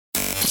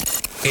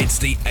It's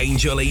the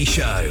Angel E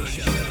Show.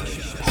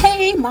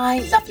 Hey, my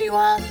lovely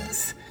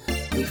ones.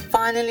 We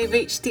finally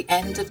reached the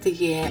end of the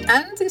year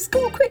and it's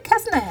gone quick,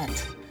 hasn't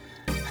it?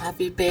 Have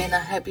you been? I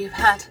hope you've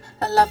had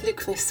a lovely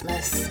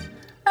Christmas.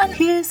 And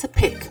here's a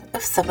pick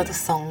of some of the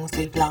songs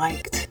we've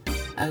liked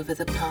over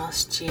the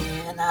past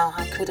year. Now,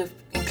 I could have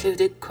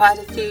included quite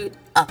a few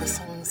other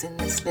songs in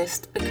this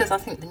list because I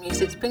think the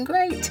music's been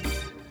great.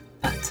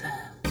 But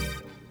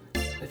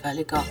we've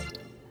only got...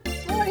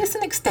 Well, it's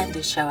an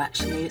extended show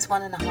actually. It's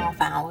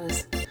 1.5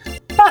 hours.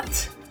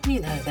 But... you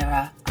know there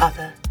are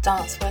other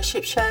dance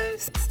worship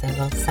shows.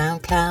 They're on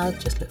SoundCloud,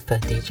 just look for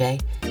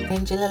DJ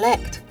Angel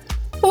Elect,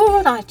 or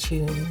on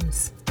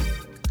iTunes,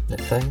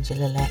 look for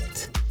Angel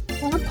Elect,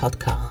 or on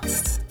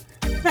podcasts,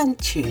 and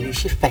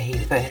choose your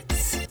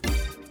favourites.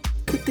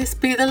 Could this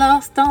be the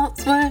last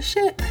dance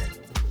worship?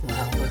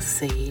 Well, we'll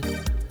see.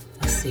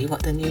 We'll see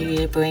what the new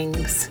year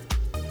brings.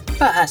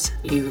 But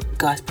you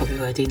guys probably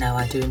already know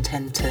I do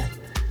intend to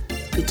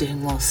be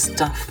doing more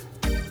stuff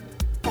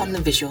on the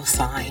visual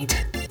side.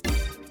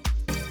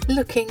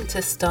 Looking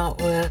to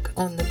start work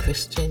on the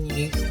Christian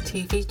Youth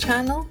TV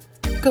channel.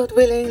 God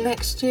willing,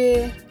 next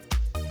year,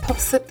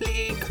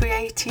 possibly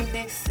creating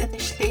this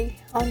initially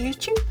on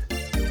YouTube.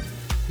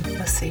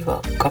 We'll see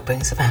what God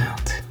brings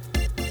about.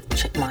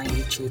 Check my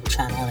YouTube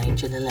channel,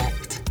 Angel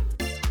Elect.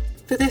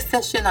 For this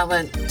session, I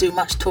won't do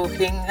much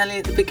talking, only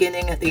at the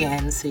beginning, at the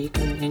end, so you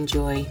can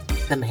enjoy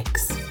the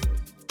mix.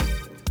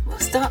 We'll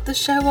start the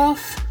show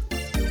off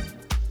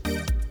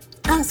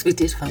as we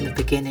did from the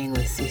beginning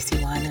with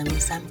CeCe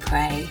Winans and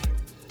Pray.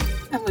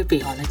 And we'd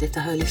be honoured if the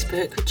Holy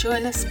Spirit could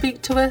join us,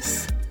 speak to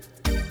us,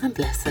 and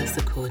bless us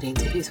according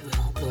to His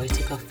will. Glory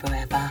to God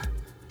forever.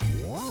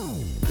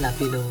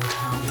 Love you, Lord.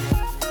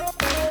 Amen.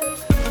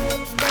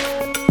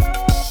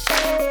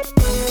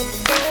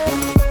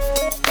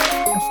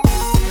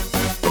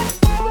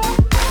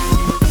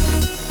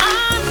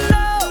 I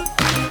know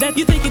that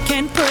you think you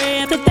can pray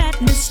after that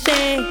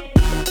mistake,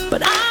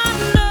 but I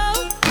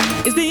know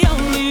it's the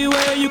only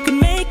way you can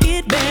make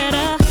it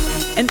better.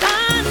 And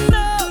I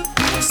know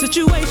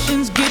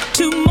situations get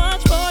too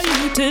much for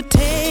you to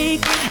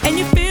take, and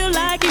you feel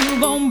like you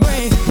gon'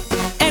 break,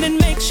 and it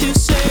makes you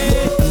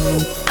say,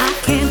 I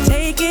can't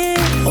take it.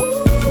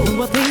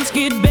 Will things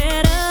get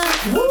better?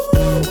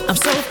 I'm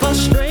so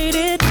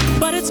frustrated,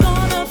 but it's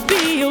gonna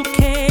be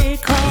okay,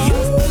 'cause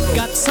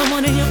got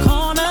someone in your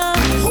corner,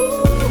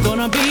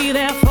 gonna be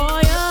there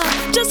for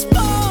you. Just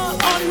fall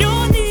on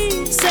your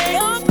knees, say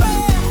a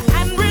prayer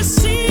and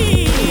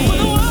receive. When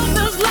the world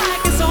feels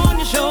like it's on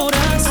your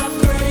shoulders, I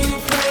pray, you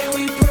pray,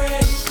 we pray.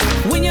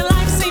 When your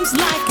life seems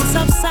like it's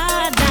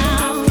upside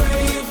down, I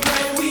pray, you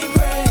pray, we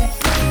pray.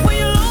 When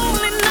your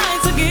lonely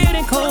nights are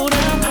getting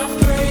colder, I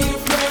pray, you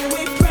pray,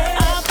 we pray.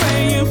 I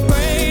pray, you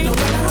pray. No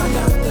matter how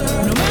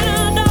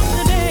dark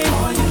the day,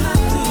 all you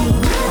have to do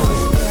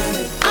is pray.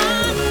 I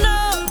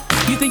know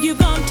you think you've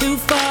gone too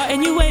far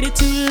and you waited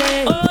too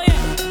late. Oh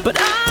yeah, but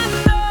I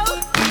know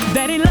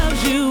that He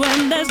loves you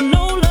and there's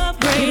no love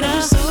greater.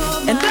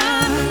 And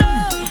I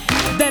know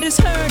that it's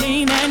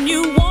hurting and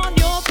you want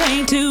your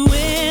pain to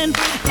win,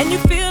 and you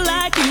feel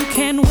like you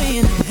can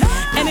win,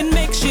 and it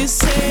makes you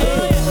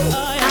say,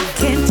 I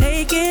can't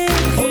take it.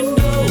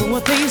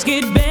 When things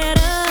get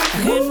better,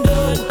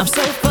 I'm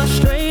so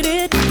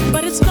frustrated,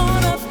 but it's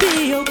gonna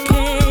be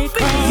okay,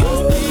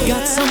 'cause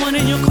got someone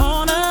in your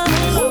corner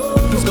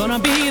who's gonna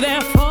be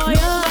there for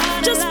you.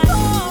 Just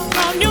fall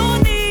on your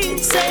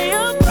knees, say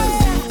a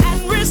prayer and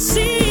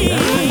receive.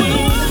 When the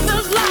world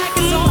feels like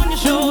it's on your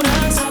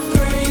shoulders, I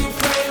pray, you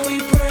pray, we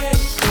pray.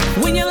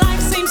 When your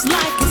life seems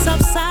like it's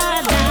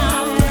upside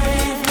down, I pray,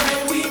 you pray,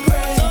 we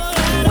pray.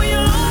 When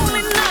your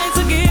lonely nights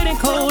are getting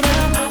colder,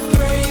 I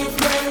pray, you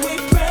pray, we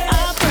pray.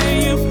 I pray,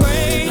 you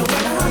pray. No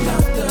matter how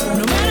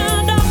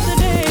dark the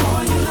day,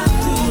 all you have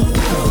to do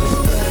is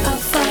pray.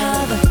 Our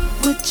Father,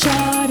 which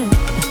art in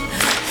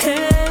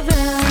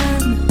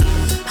heaven,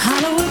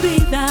 hallowed be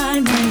thy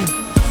name.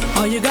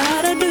 All you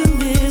gotta do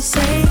is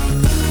say,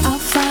 Our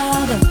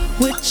Father,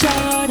 which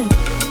art in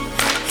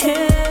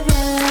heaven.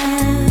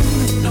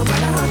 No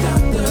matter,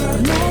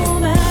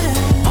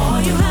 all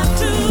you have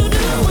to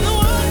do when the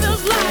world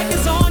feels like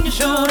it's on your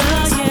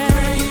shoulders, yeah.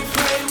 Pray, you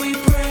pray, we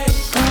pray.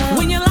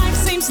 When your life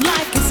seems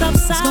like it's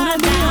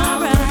upside down,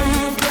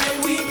 pray,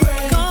 we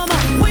pray. Come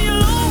on, when your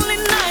lonely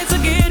nights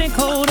are getting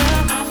colder,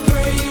 I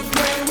pray, you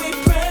pray, we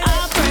pray.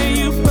 I pray,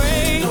 you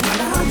pray. No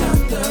matter how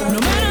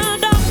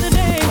dark the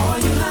day, all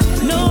you have to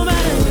do, no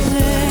matter the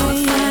day,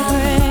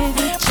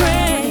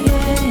 pray,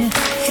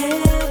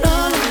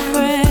 Lord,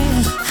 pray.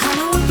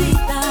 Hallowed be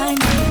thy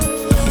name.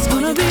 It's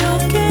gonna be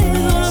okay,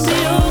 it's gonna be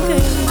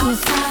okay. Our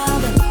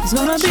Father, it's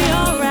gonna be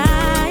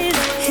alright.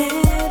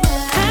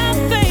 Have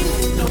faith,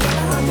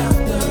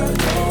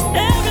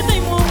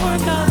 everything will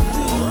work out.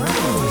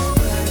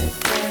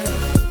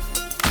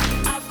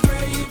 I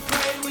pray, you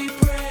pray, we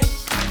pray.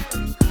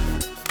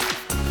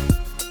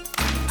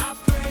 I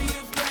pray,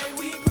 you pray,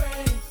 we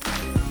pray.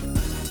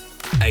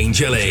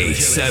 Angel E,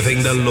 serving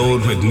the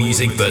Lord with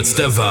music that's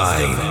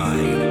divine.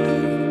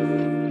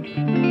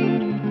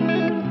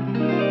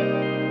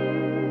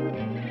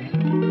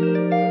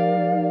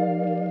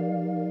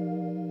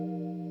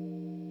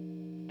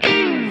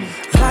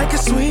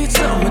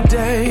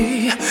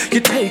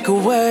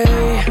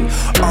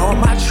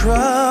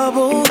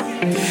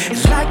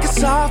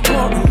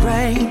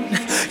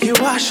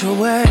 wash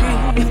away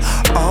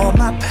all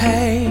my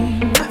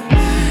pain.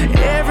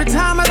 Every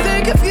time I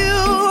think of you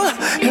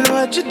and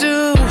what you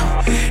do,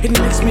 it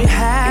makes me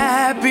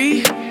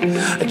happy,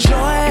 a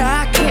joy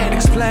I can't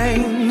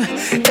explain.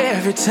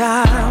 Every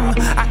time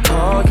I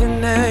call your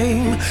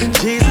name,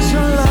 Jesus,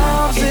 your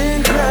love's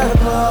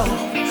incredible,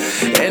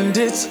 and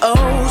it's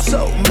oh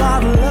so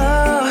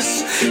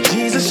marvelous.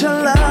 Jesus,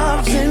 your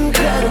love's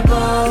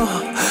incredible,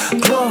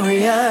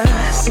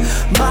 glorious,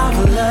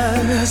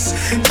 marvelous.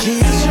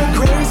 Jesus, your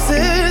grace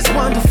is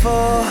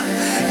wonderful.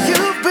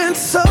 You've been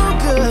so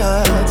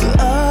good to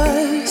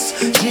us.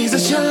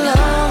 Jesus, your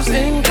love's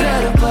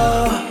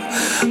incredible,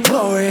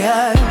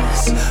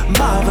 glorious,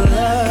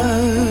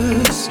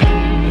 marvelous.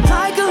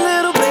 Like a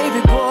little baby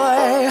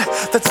boy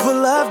that's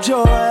full of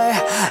joy,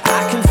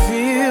 I can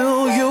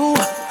feel you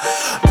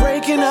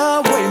breaking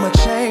away my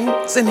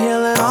chains and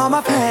healing all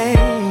my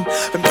pain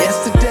from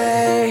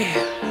yesterday.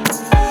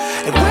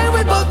 And when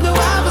we both knew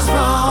I was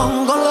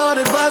wrong, oh Lord,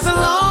 it wasn't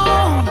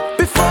long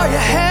before you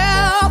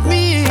helped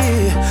me.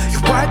 You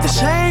wiped the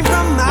shame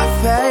from my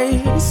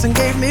face and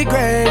gave me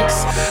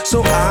grace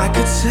so I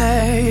could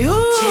say,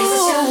 ooh,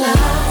 Jesus, your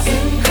love's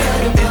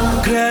incredible,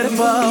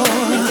 incredible.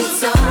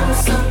 It's all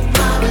so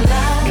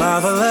marvelous,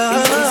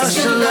 marvelous.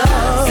 Jesus, your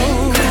love's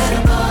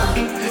incredible,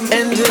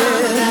 and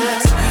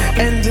it's,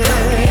 and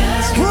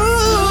it's,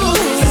 ooh,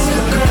 so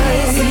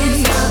great.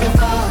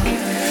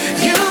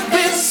 You've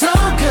been so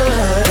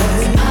good.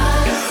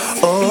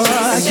 Oh,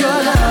 your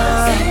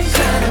love,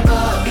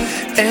 incredible,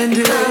 and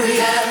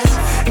it's,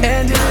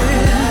 and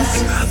it's,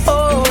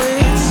 oh,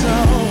 it's so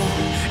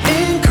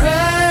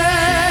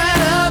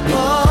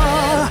incredible,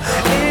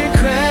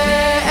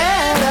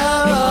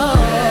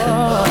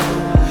 incredible.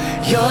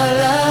 Your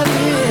love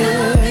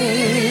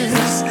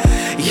is,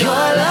 your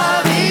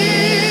love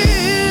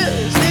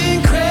is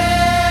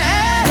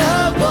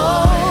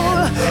incredible,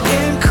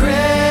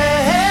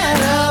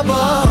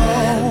 incredible.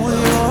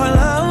 Your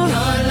love,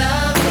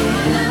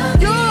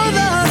 your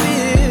love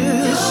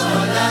is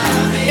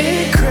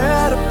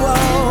incredible.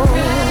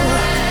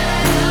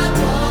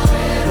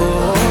 Oh,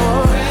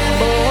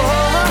 oh,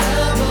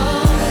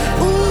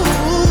 ooh.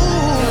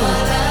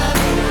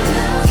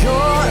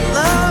 Your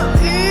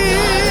love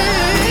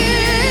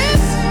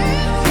is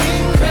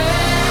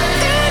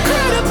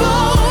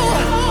incredible.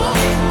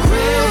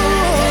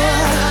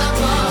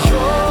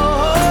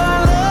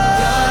 Your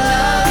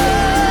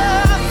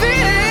love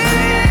is.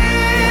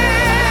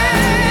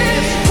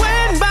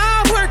 When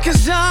my work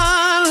is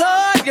done,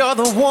 Lord, you're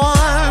the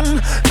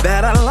one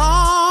that I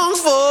long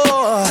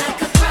for.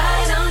 Like a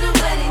bride on a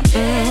wedding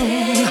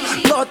day.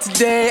 Lord,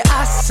 today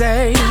I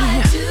say,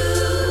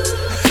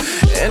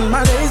 and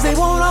my days, they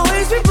won't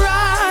always be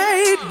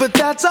bright, but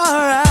that's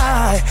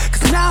alright,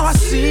 'cause now I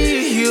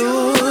see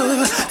you.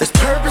 There's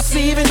purpose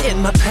even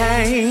in my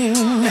pain.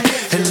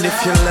 And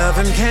if you're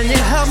loving, can you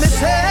help me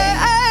say,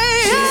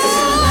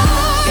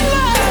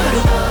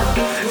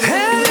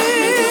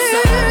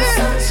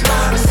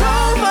 so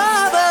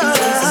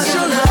marvelous,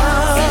 your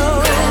love.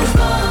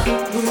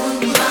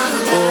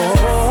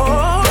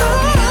 Oh,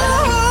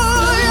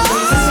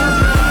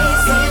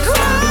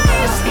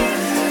 Christ,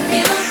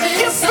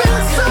 you've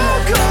been so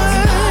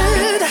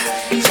good.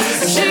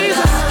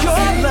 Jesus,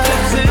 your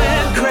love's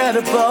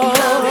incredible,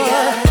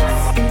 marvelous,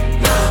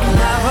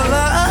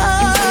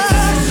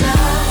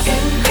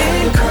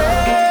 incredible,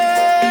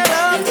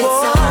 incredible.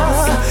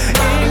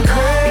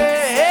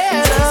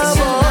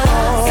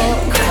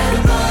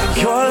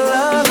 Your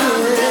love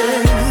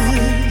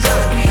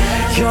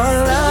is, your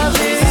love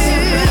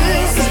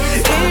is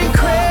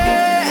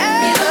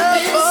incredible,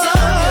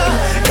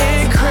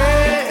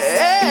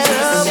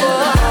 incredible.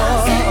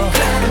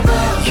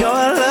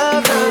 Your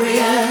love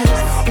is,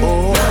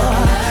 oh,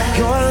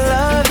 your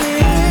love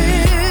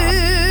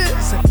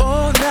is,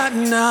 oh na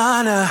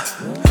na na,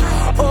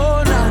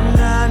 oh na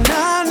na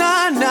na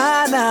na na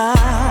na,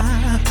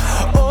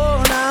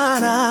 oh na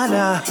na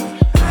na,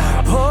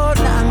 oh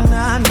na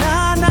na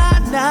na na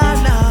na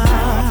na,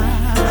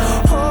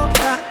 oh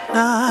na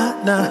na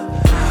na,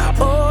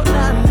 oh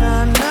na na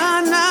na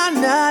na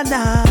na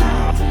na.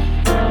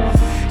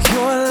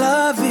 Your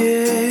love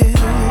is.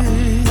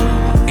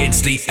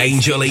 It's the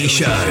Angel E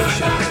Show.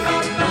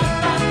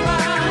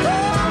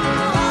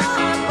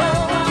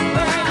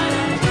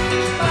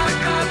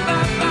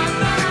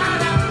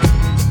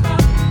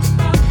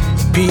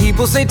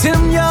 People say,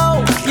 Tim,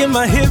 yo, you're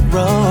my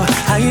hero.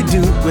 How you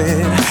do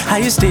it? How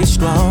you stay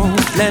strong?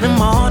 Let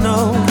them all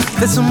know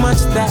there's so much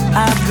that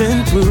I've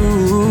been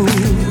through.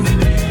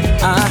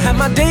 I have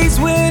my days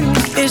when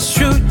it's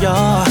true,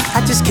 y'all.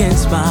 I just can't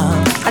smile,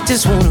 I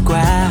just wanna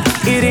cry.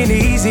 It ain't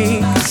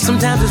easy,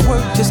 sometimes it's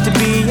work just to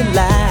be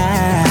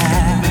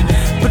alive.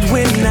 But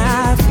when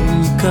I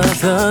think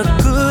of the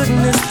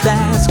goodness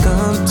that's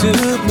come to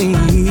me,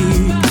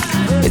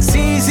 it's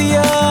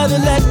easier to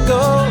let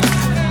go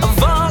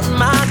of all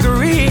my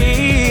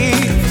grief.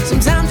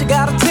 Sometimes you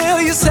gotta tell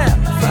yourself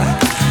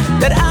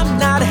that I'm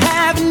not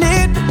having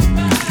it.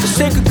 Just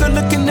take a good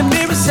look in the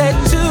mirror, say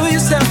to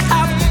yourself,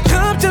 I've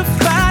come to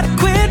fight or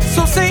quit.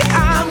 So say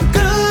I'm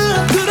good,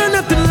 good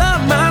enough to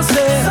love my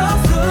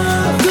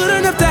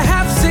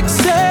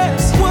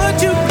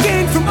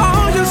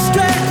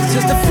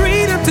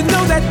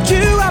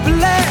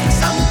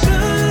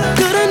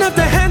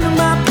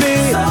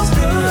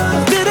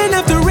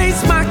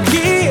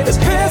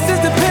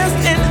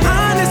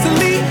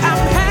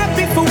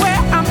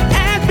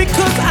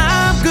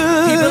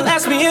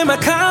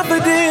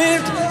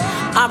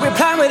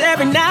it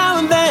every now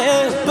and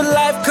then. But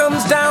life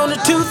comes down to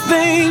two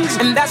things,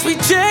 and that's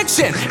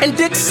rejection and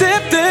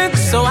acceptance.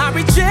 So I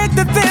reject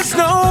that there's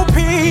no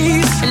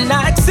peace, and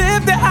I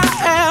accept that I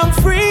am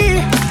free.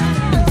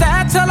 And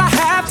that's all I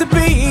have to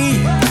be,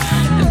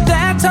 and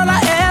that's all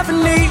I ever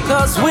need.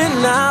 Cause when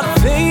I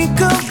think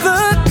of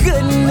the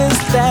goodness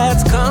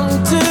that's come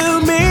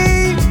to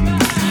me,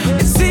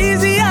 it's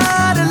easier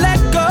to let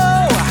go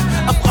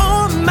of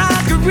all my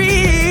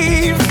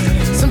grief.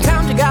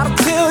 Sometimes you gotta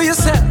tell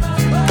yourself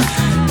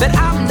that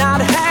I'm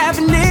not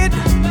having it.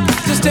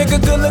 Just take a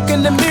good look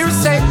in the mirror,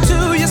 say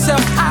to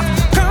yourself, I've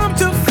come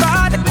too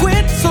far to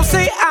quit. So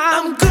say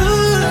I'm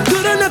good,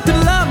 good enough to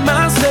love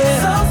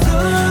myself,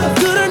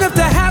 good enough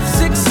to have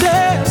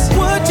success.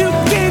 What you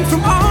gain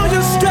from all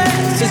your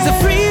stress is the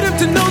freedom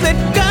to know that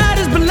God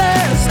is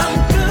blessed. I'm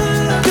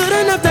good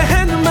enough to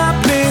handle my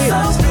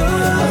bills,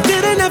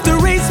 good enough to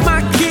raise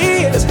my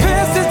kids.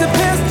 Past is the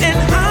past, and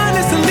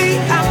honestly,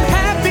 I'm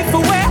happy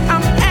for where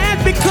I'm at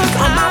because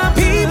of my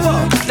people.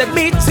 Let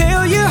me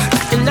tell you,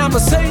 and I'ma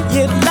say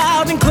it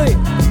loud and clear,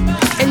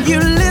 and you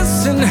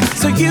listen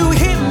so you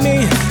hear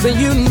me, so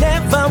you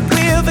never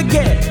will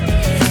forget.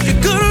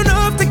 You're good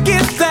enough to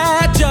get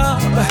that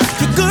job,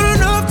 you're good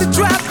enough to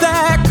drive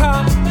that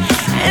car,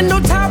 and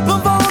on top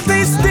of all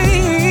these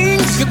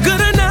things, you're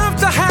good enough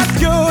to have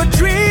your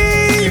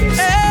dreams.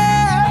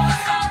 Yeah.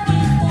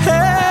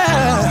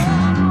 Yeah.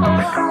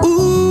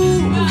 Ooh,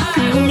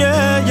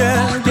 yeah,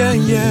 yeah, yeah,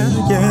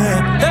 yeah,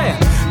 yeah. Hey,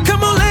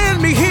 come on,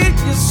 let me hear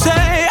you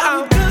say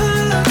I'm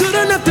good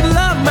enough to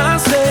love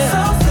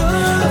myself,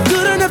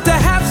 good enough to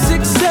have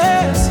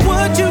success.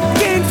 What you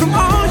gain from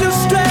all your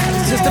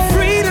stress is the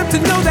freedom to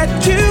know that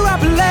you are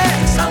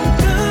blessed. I'm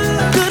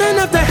good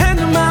enough to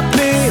handle my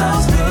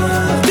bills,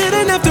 good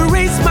enough to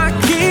raise my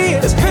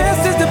kids.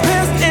 Past is the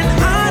past, and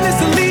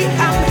honestly,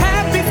 I'm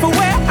happy for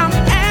where I'm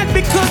at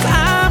because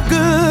I'm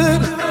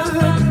good.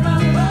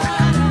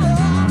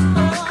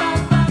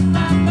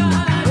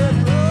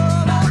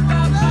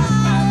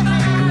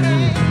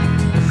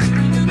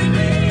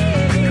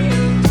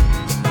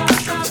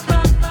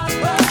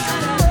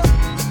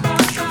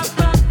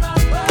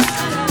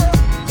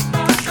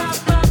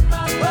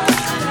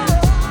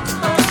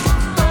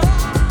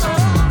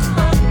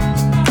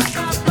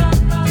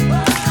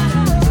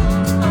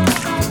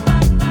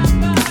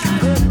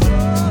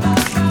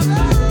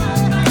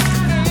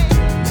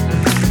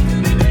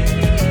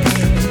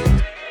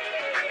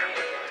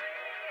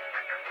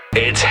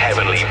 It's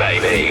heavenly,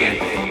 baby.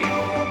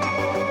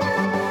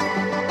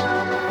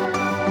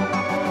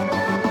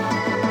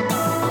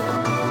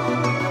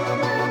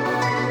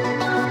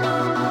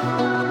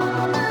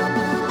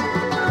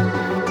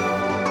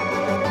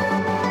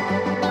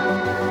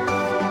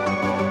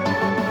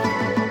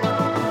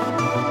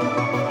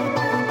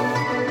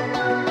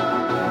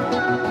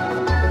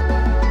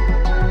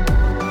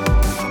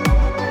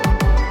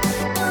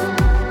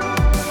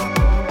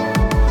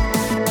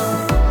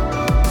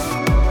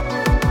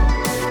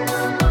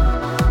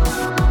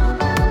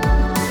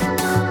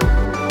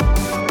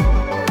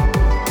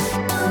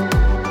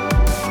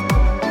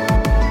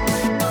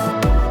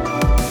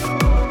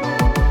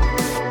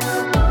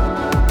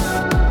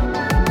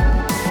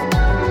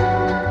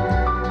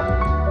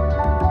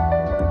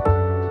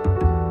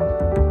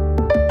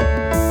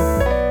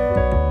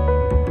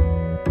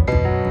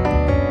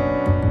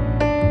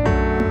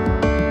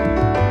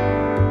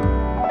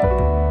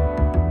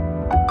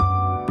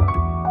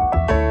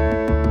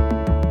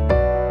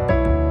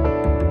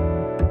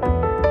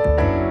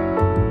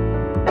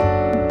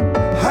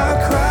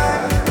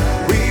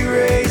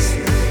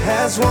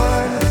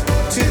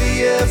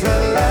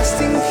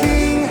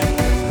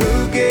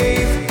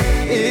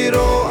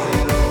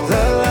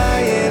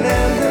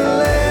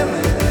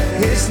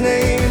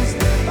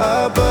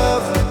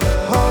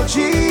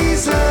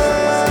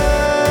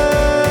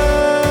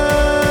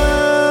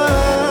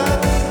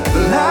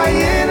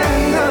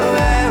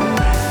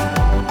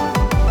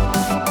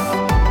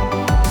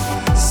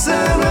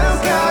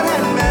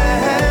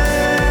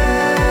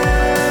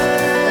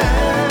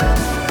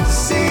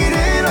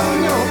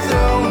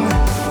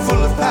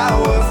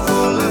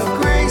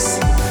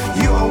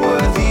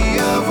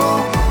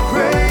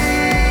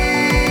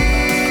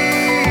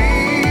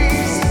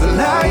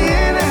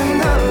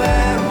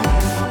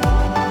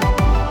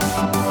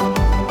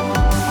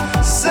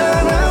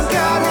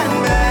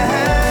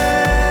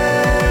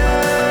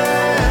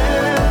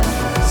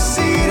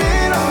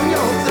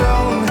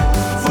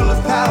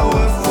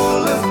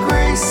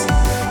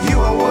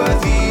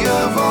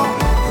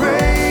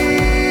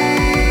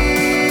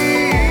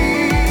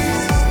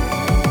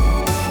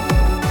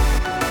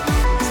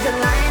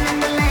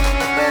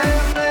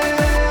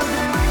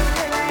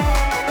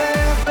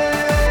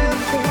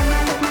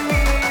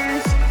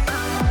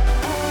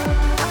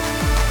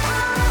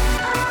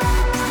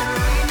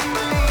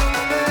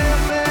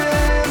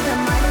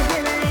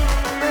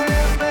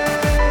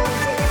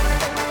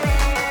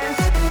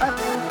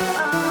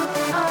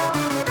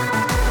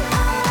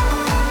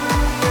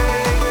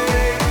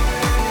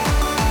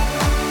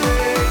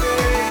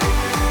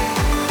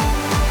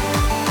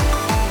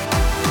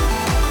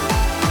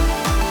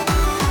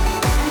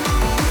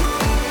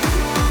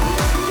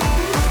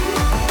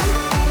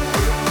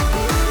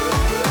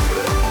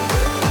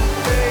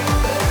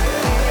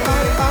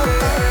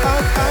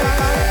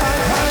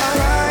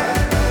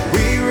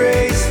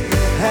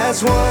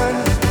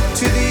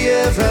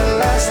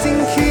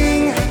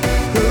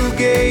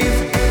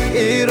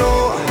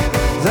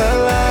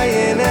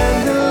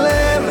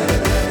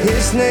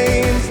 his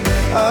name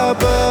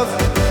above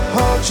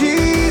all,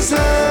 Jesus.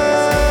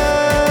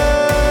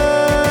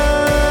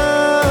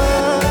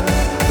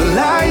 The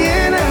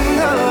Lion and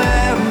the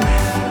Lamb,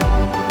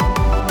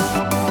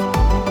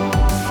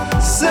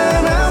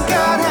 Son of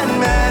God and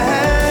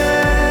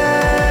man,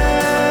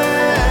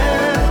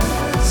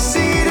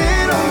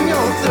 seated on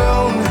your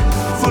throne,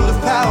 full of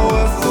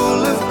power,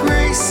 full of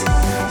grace.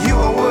 You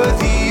are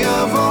worthy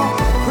of all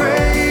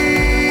praise.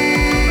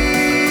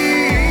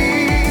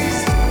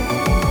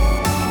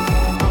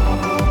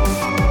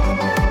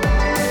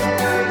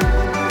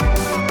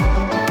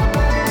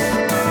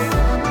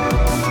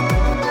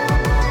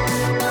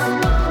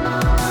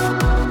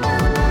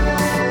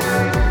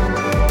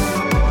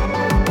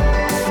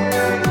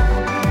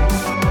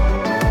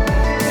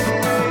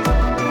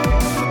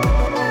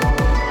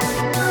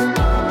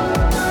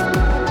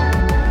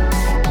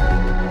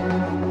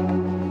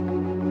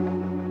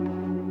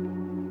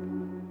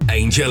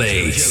 Angel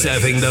E,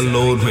 serving the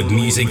Lord with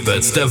music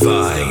that's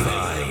divine.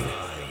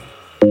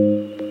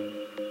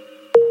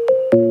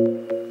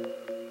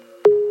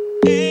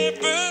 It's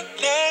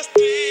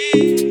everlasting.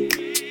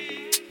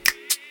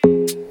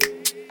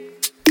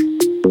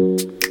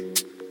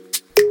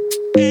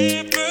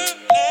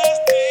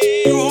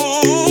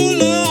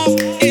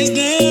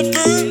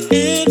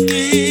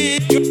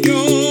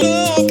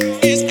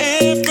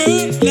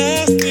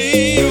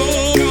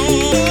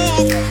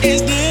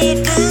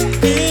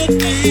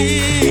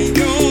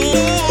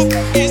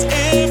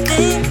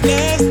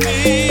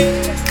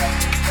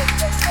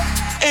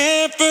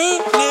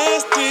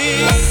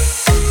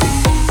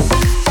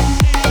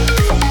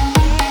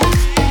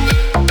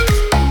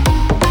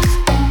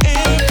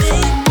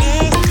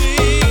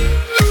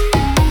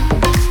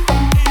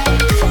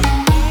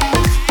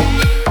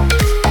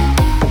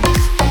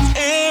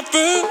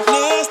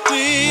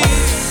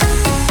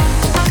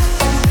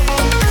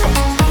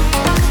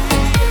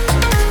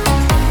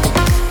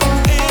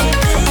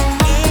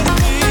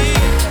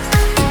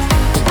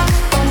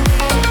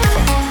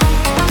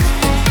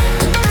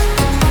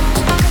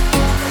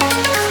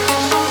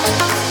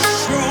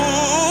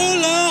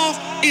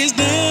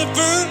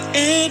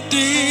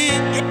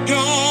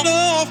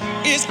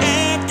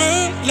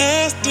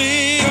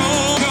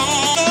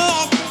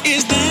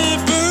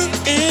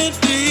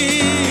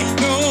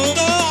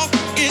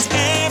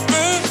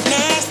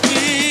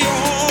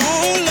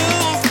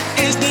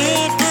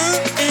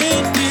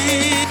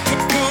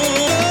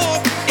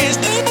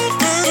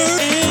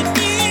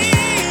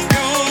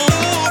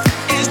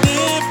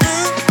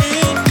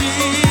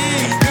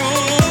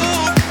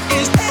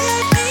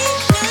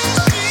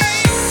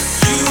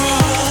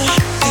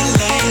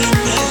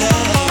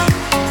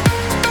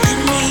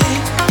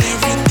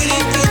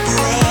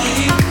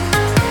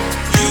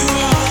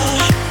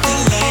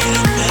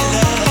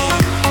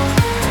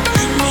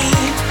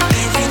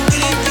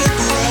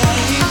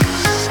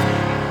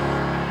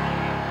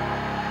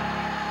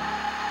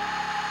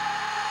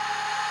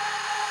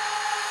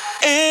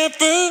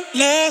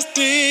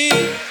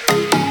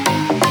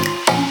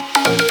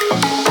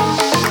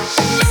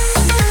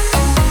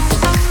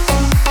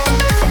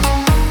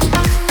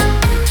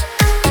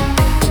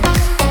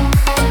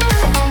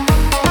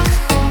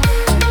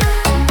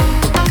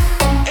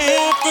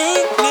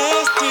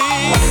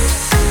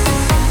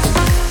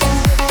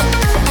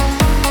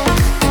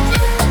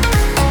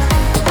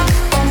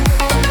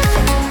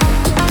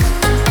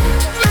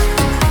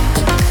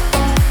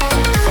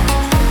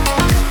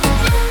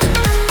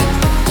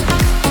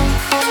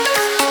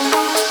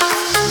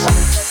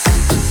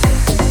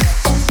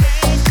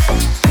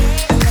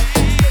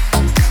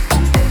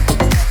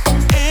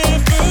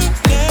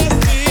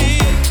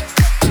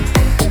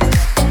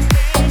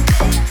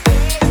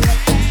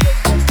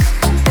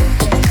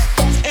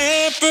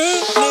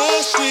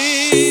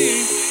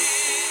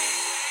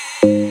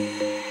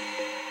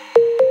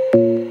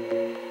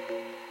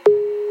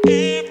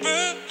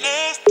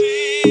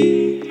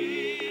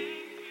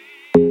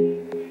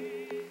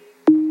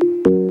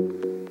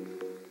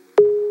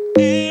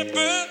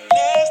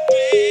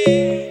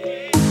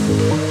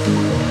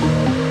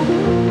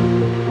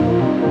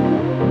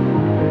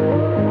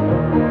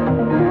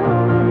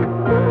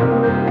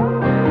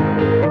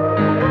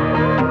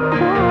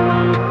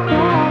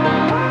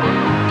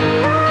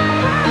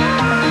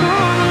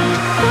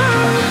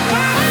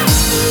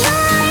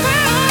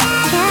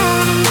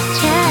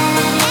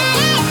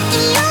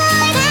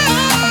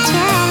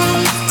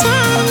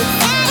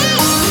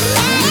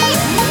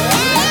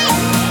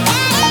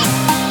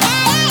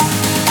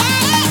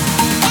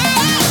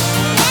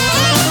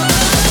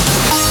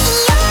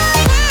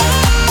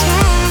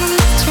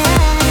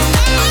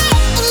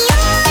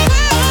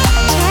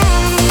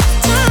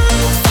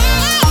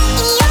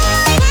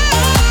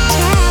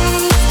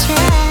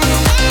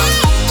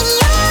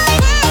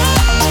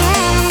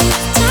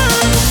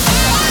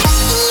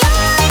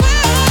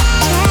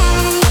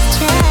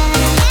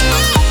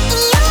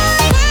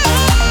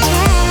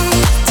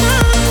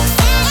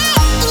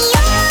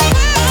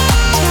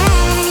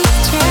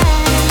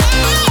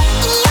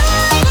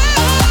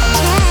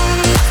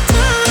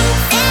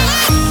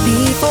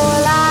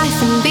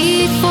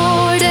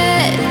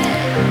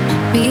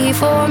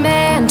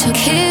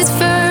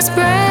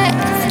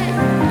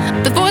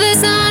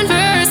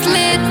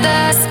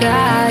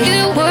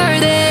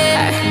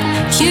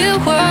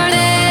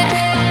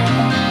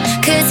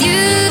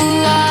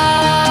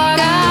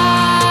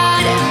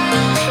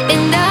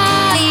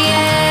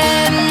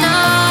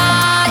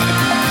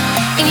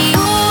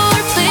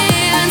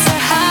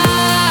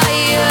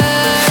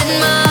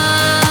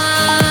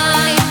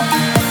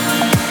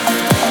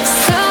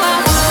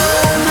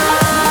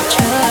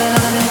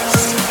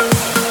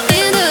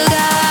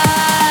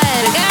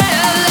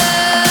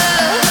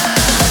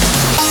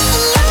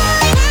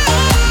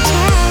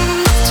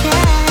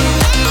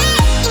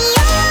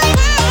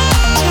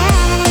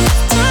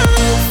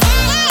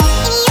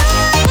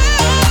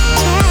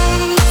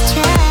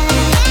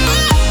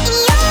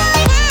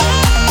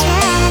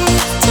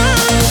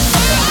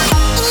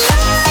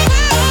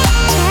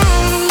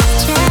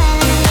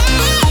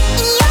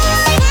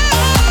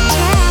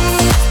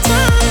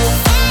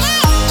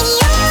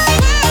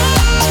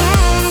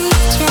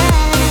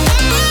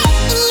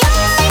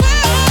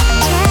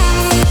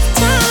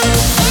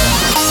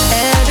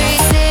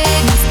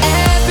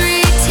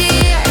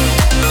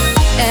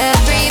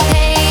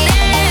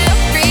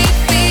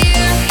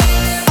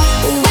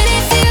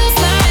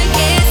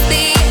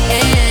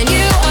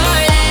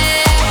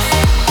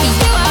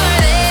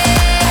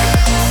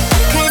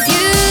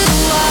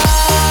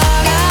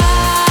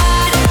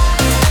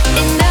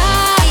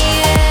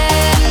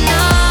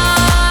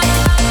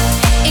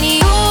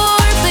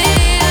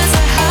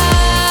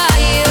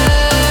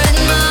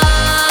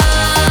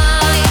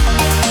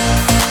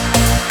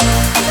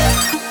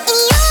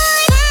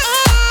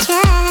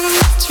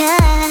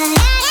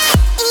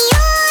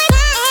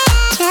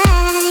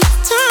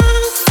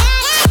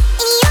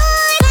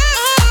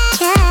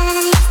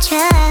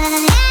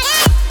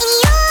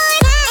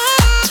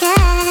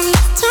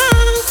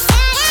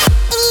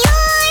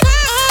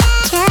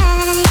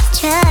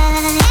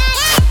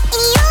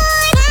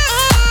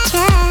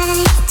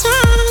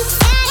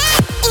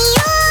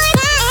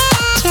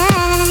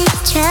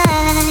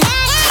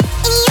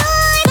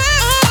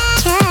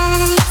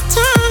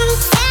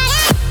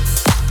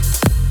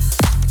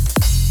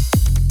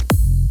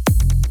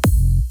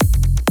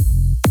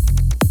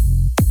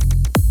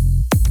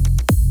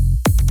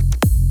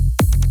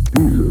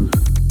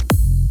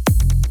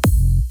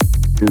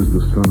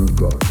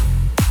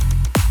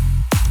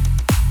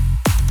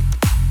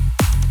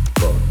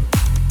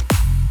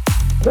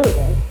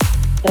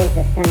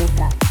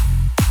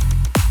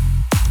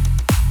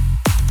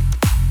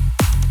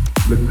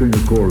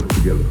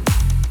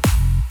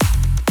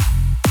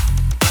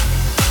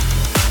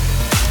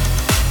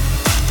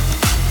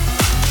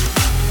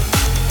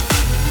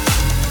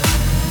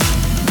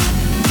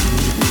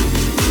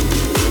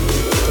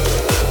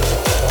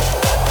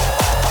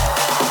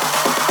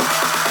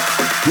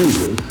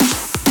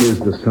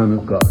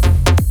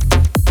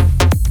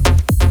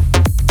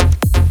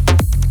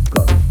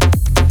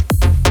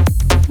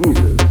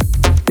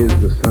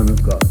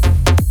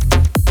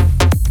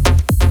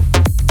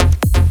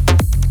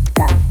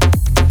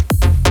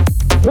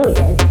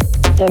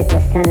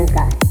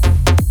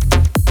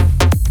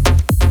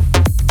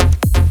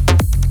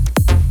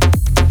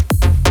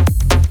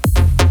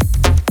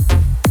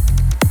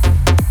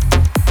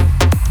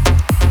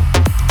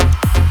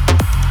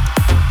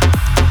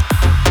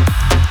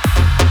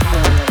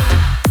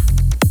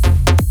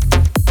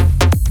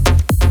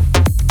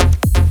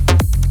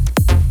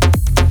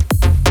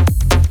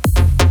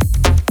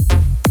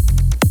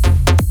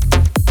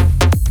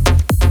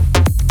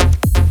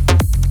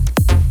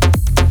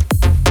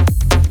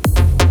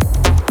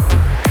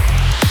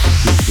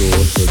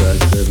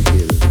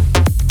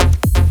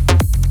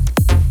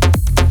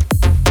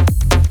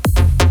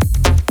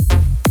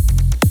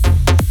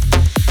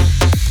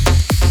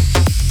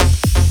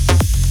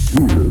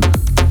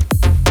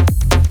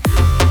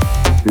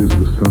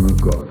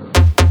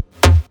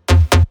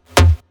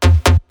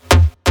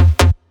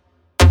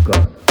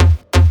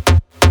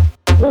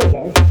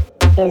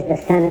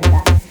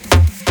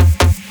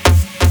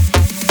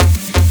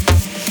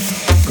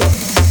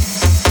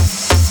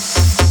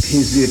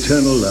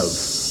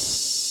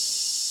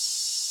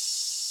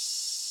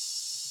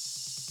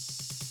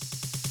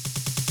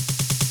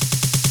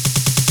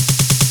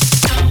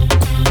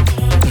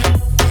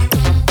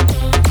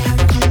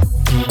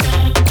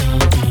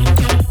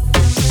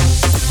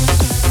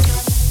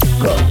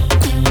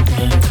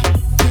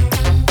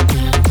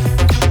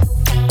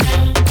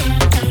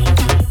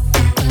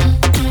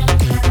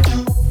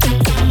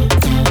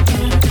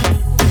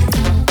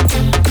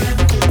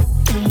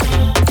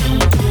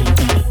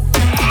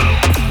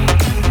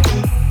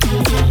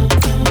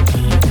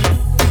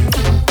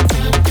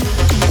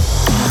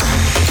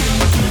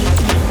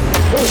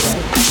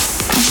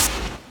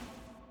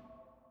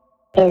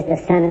 is the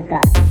Son of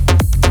God.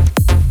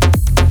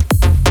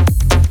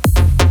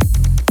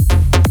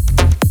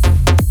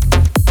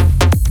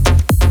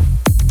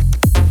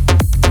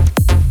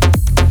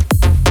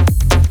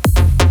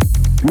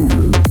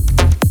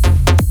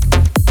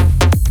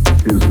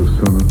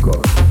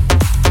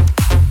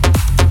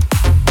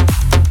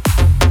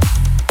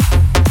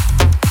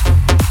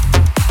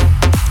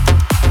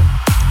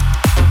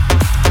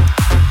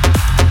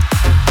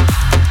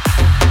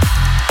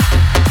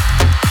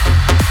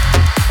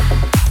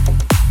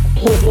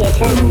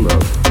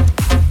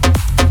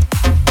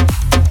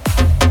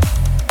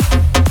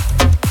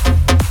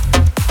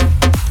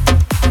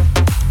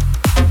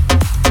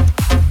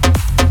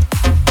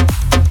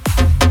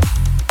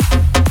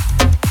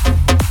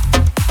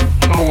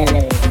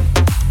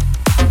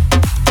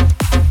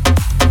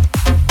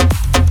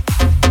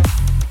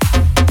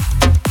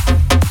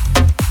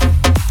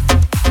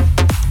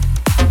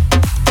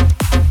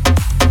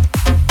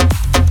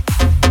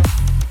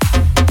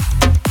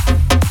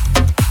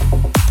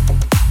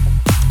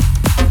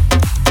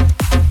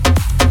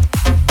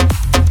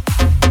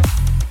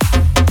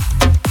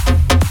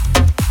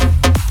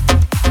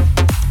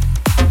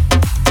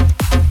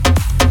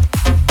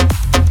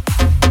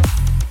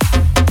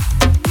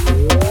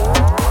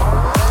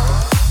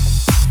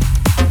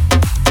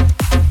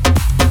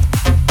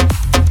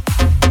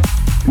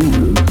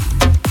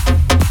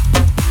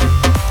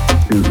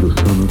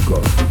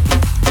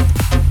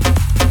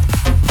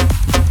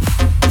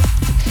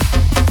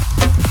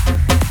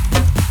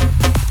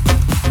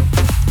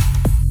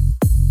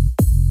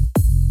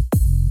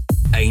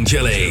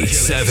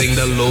 serving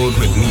the Lord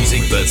with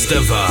music that's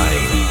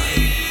divine.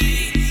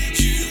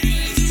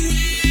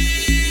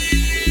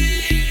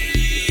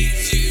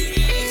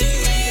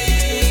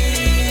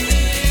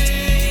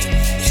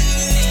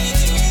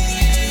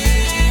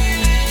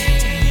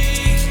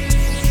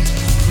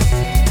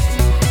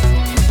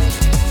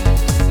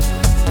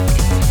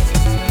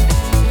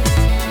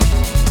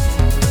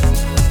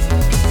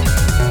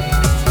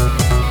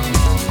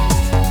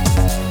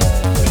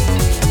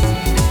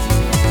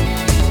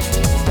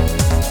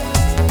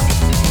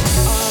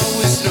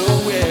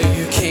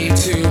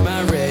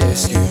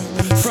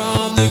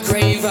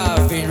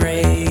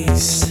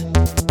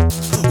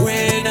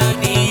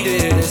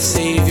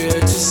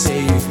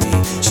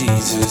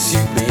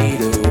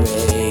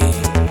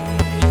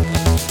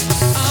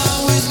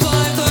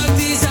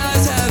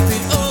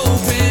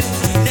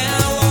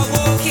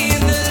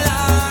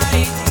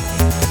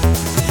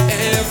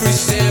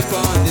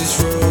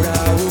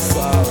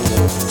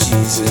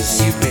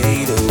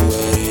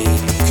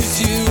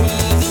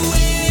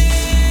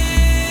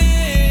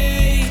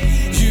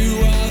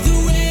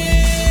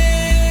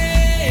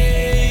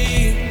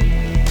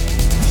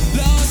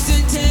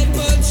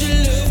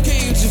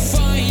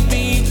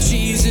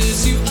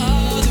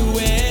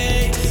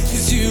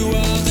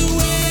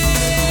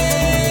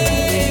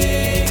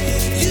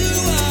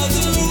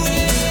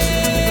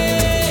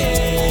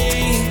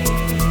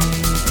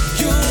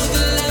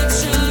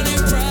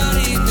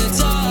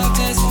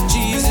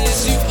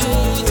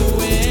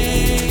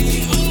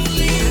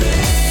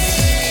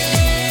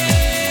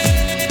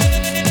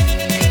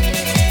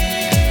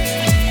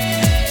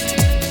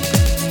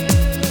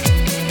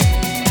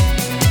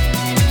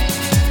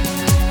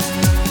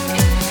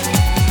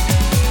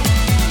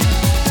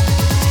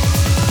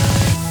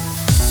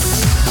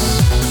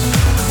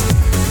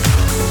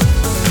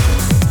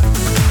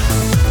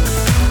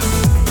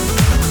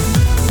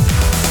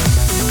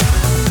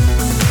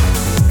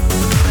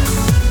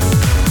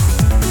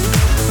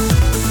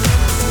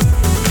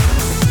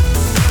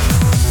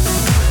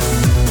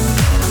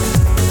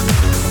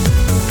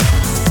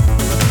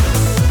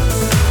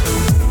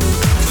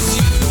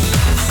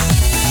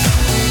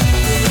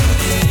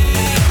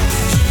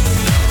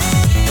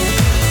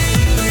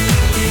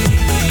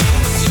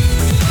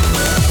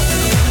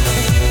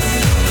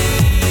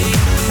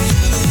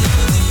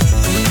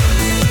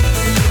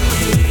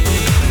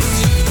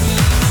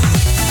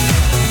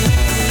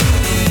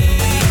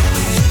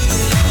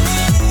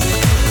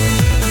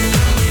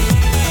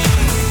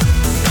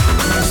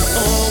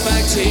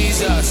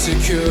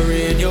 Secure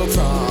in your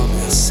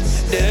promise,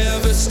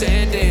 never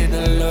standing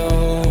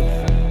alone.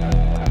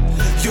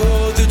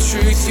 You're the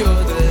truth,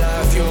 you're the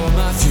life, you're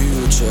my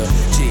future.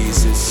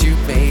 Jesus, you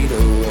made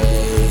a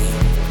way.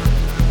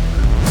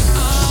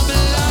 I'm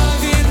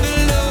alive in the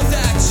love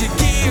that you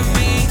give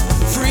me,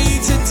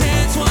 free to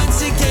dance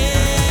once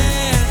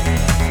again.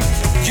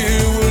 You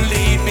will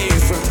lead me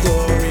from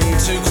glory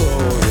to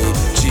glory.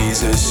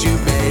 Jesus, you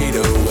made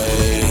a way.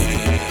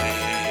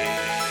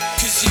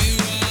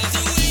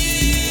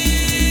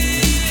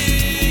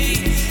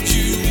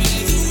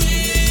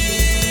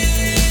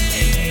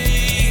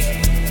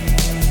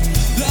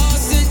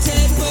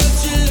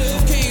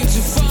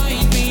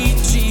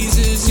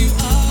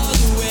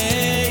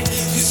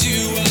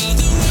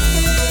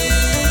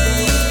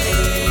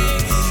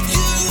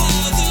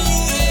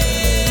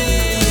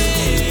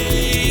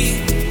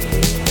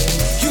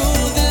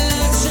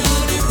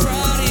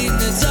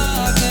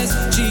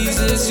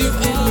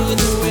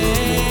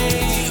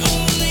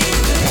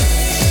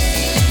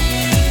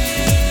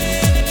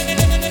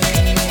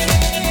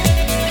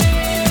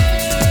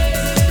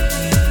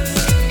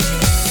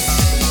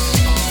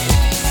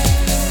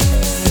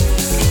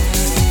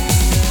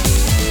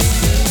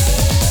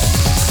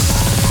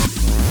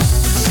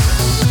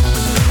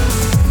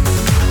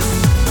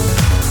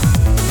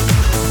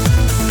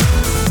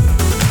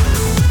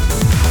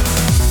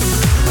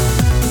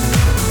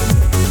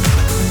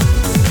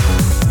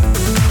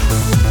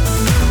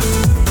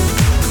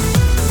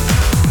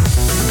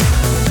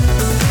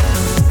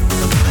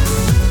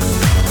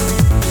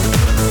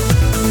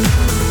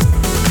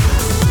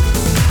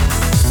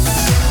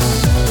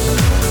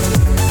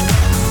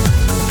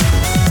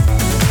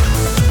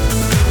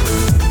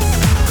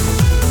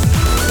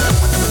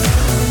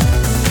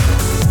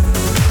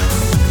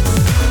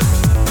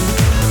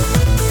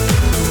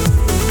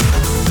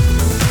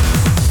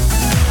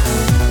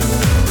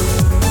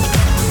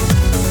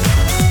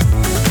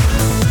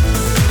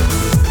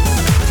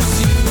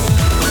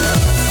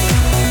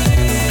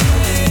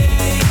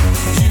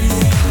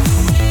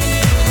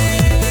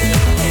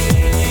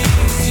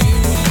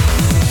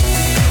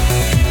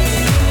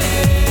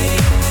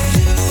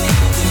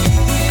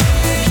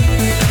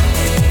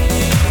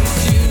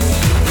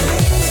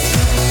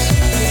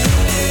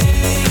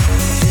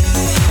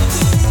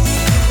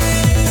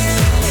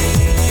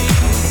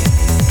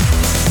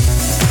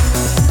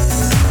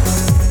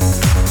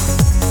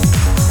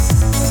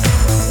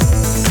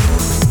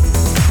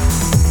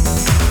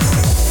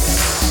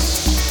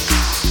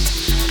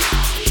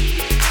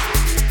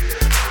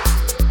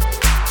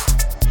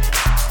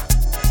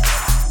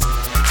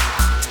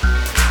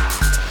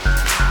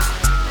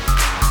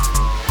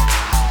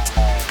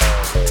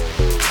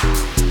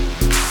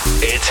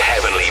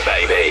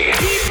 baby.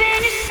 Deep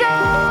in your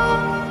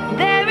soul,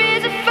 there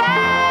is a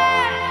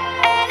fire,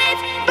 and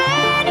it's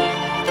burning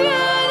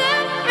through the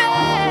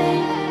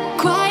rain.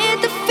 Quiet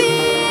the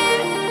fear,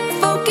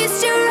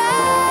 focus your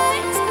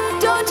eyes.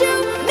 Don't you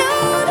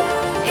know that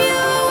you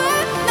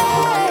were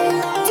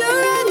made to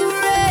run the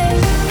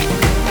race?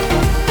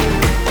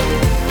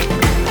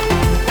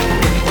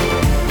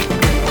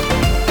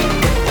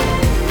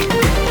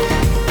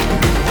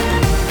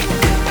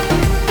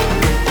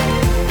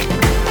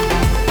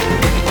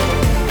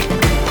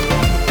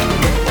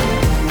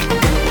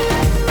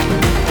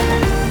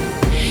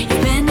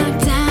 You've been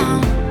knocked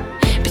down,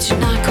 but you're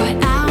not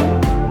quite out.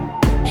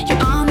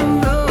 You're on the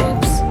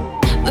ropes,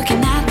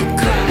 looking at the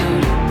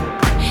crowd.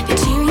 They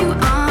cheer you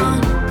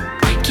on,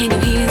 can you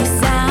hear the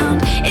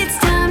sound? It's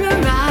time to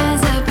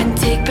rise up and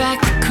take back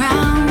the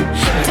crown.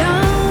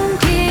 Don't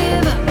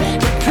give up,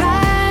 the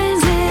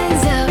prize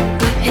is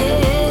up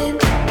ahead.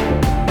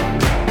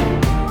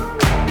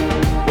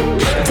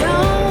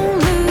 Don't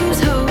lose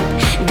hope,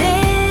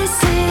 this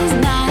is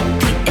not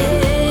the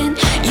end.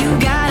 You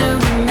gotta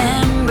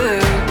remember,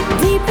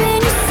 deep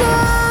in your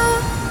soul,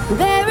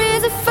 there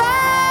is a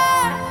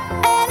fire,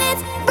 and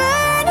it's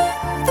burning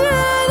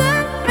through the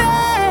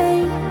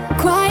rain.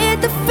 Quiet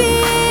the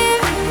fear,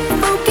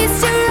 focus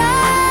your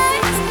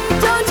eyes.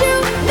 Don't you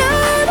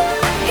know that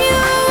you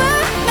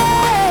were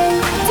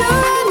made to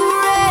run the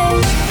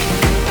race?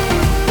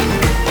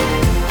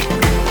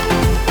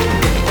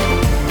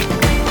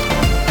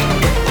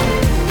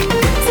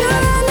 To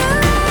run the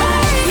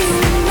race.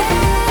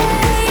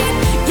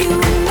 You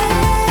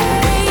made.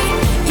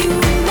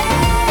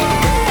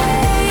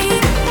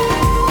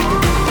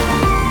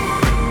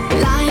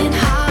 Lion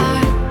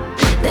heart,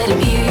 let him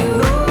hear you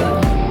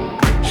roar.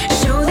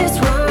 Show this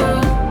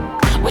world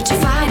what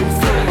you're fighting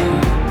for.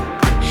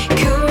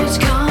 Courage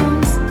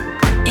comes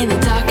in the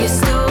darkest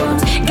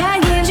storms. God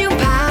gives you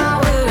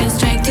power and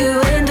strength to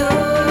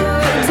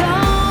endure.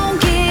 Don't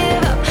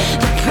give up,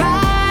 the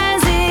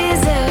prize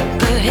is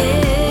up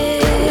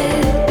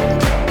ahead.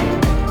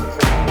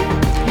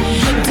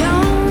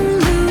 Don't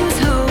lose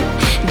hope,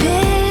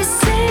 this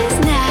is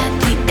not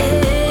the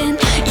end.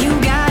 You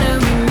gotta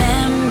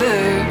remember,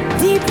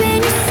 deep in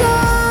your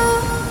soul,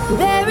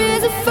 there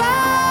is a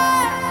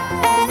fire,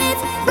 and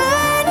it's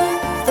burning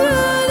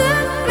through the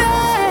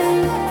rain.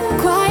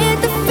 Quiet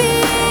the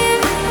fear,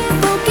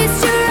 focus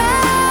your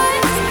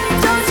eyes.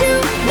 Don't you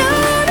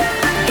know that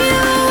you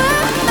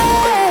were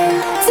made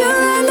to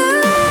run the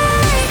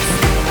race?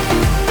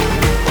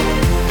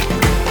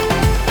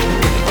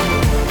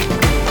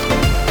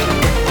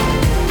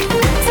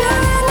 To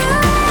run the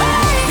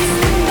race.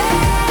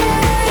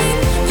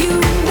 You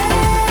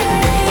made.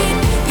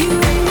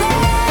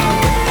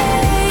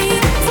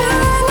 To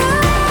run the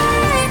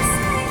race.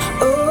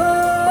 Oh,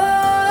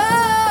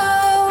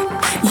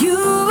 you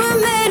were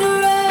made to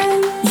run.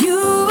 You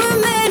were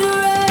made to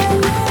run.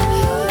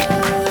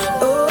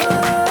 Oh,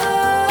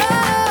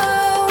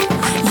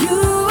 you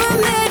were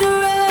made to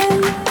run.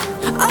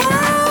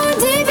 Oh,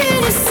 deep in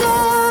your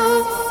soul,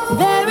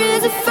 there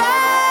is a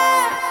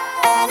fire,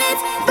 and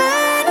it's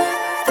burning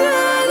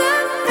through the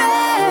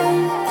rain.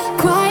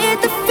 Quiet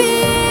the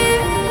fear,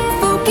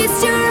 focus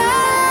your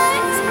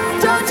eyes.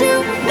 Don't you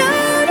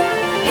know that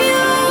you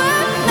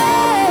were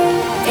made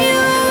to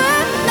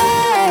run the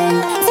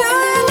race? You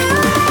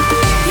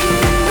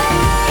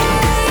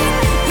made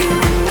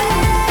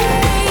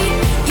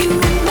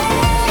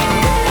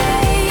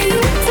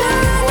to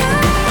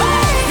run the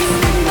race.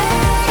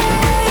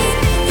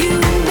 You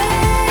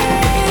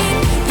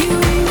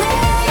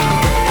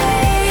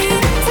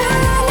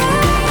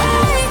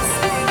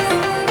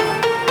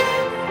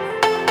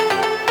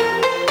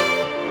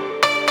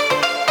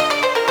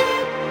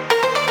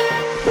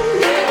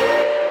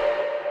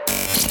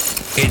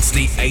It's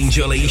the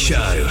Angel E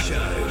Show.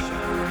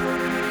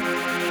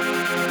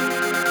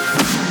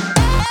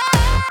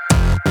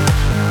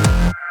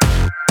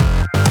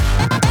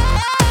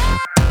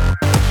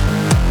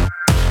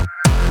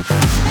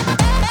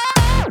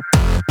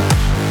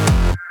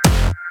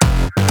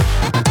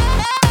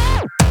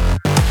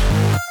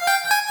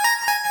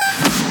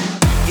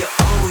 You're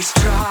always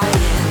trying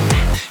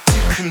to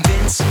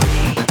convince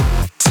me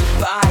to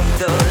buy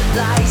the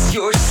lies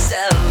you're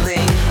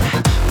selling,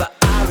 but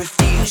I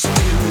refuse to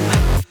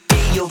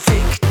be your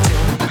victim.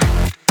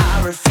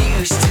 I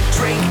refuse to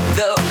drink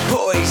the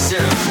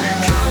poison.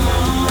 Come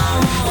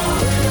on,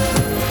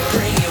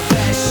 bring your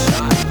best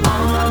shot.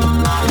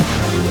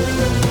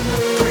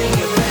 Bring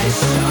your best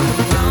shot.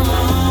 Come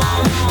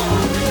on,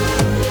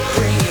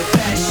 bring your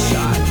best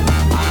shot.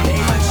 I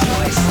made my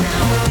choice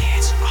now.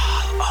 It's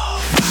all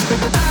over.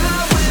 I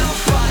will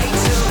fight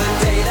till the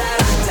day that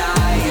I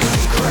die. It's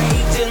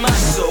engraved in my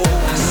soul.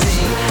 I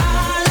sing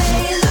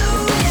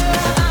hallelujah.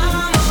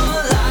 I'm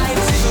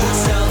alive to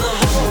tell the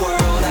whole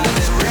world I've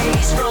been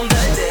raised from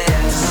the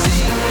dead.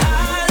 Sing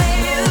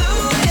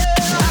hallelujah.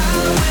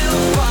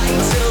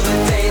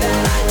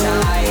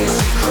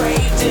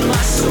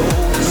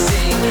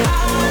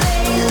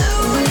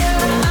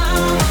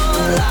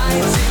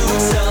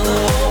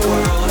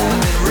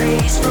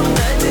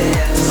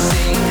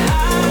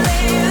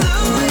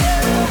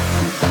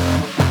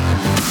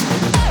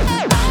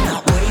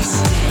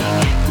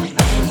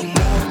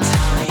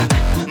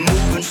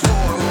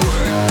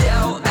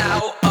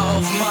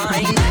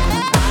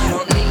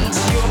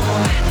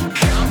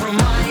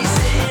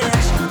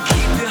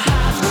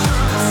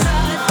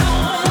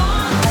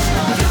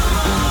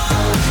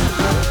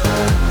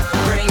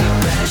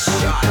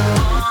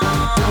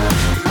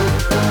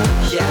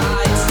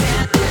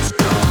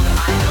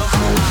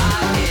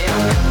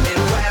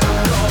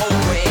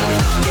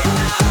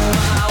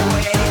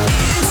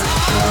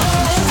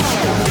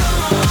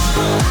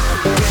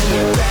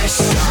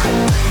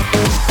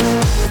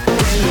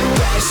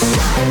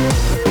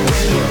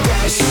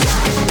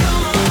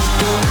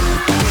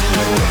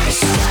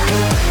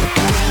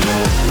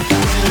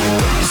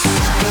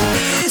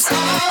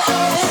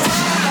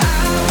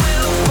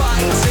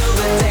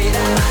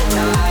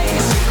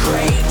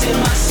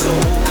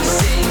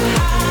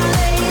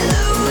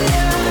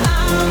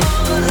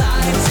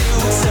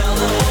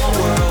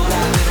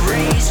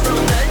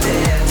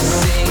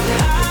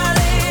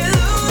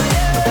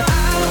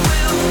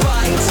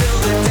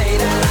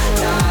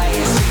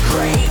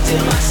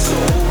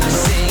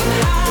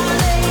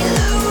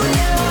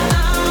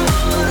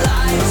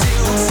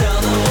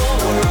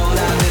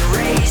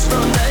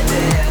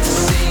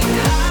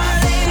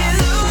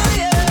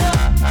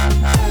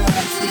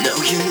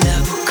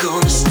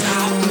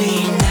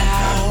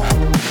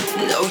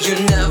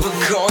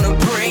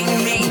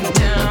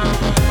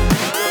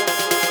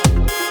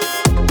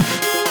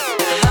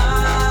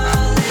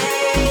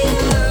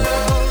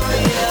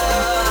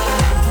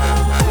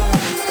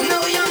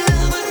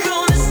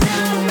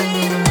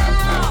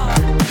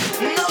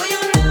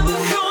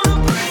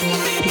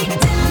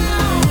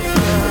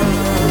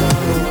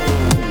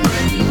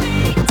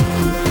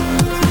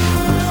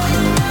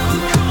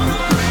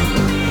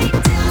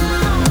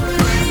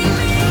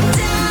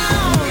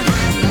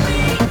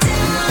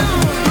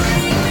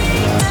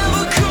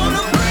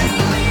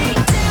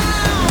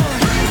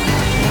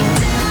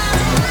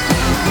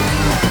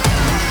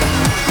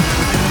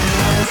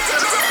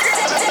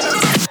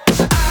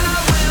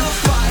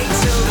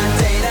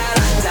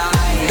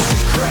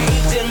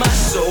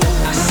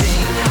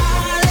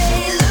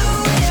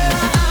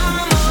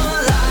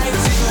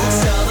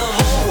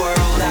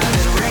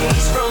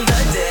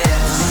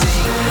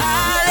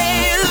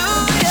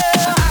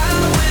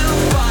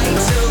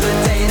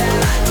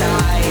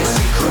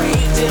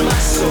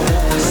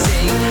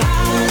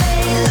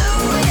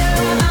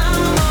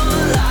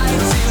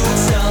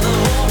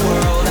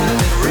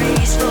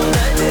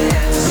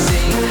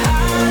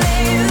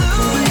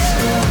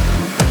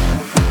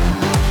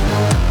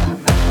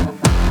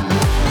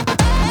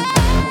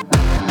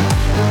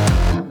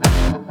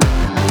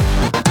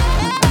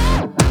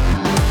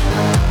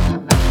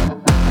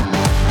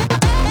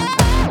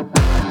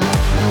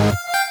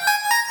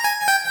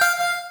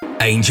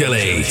 Angel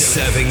E,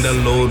 serving the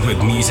Lord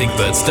with music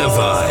that's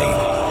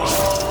divine.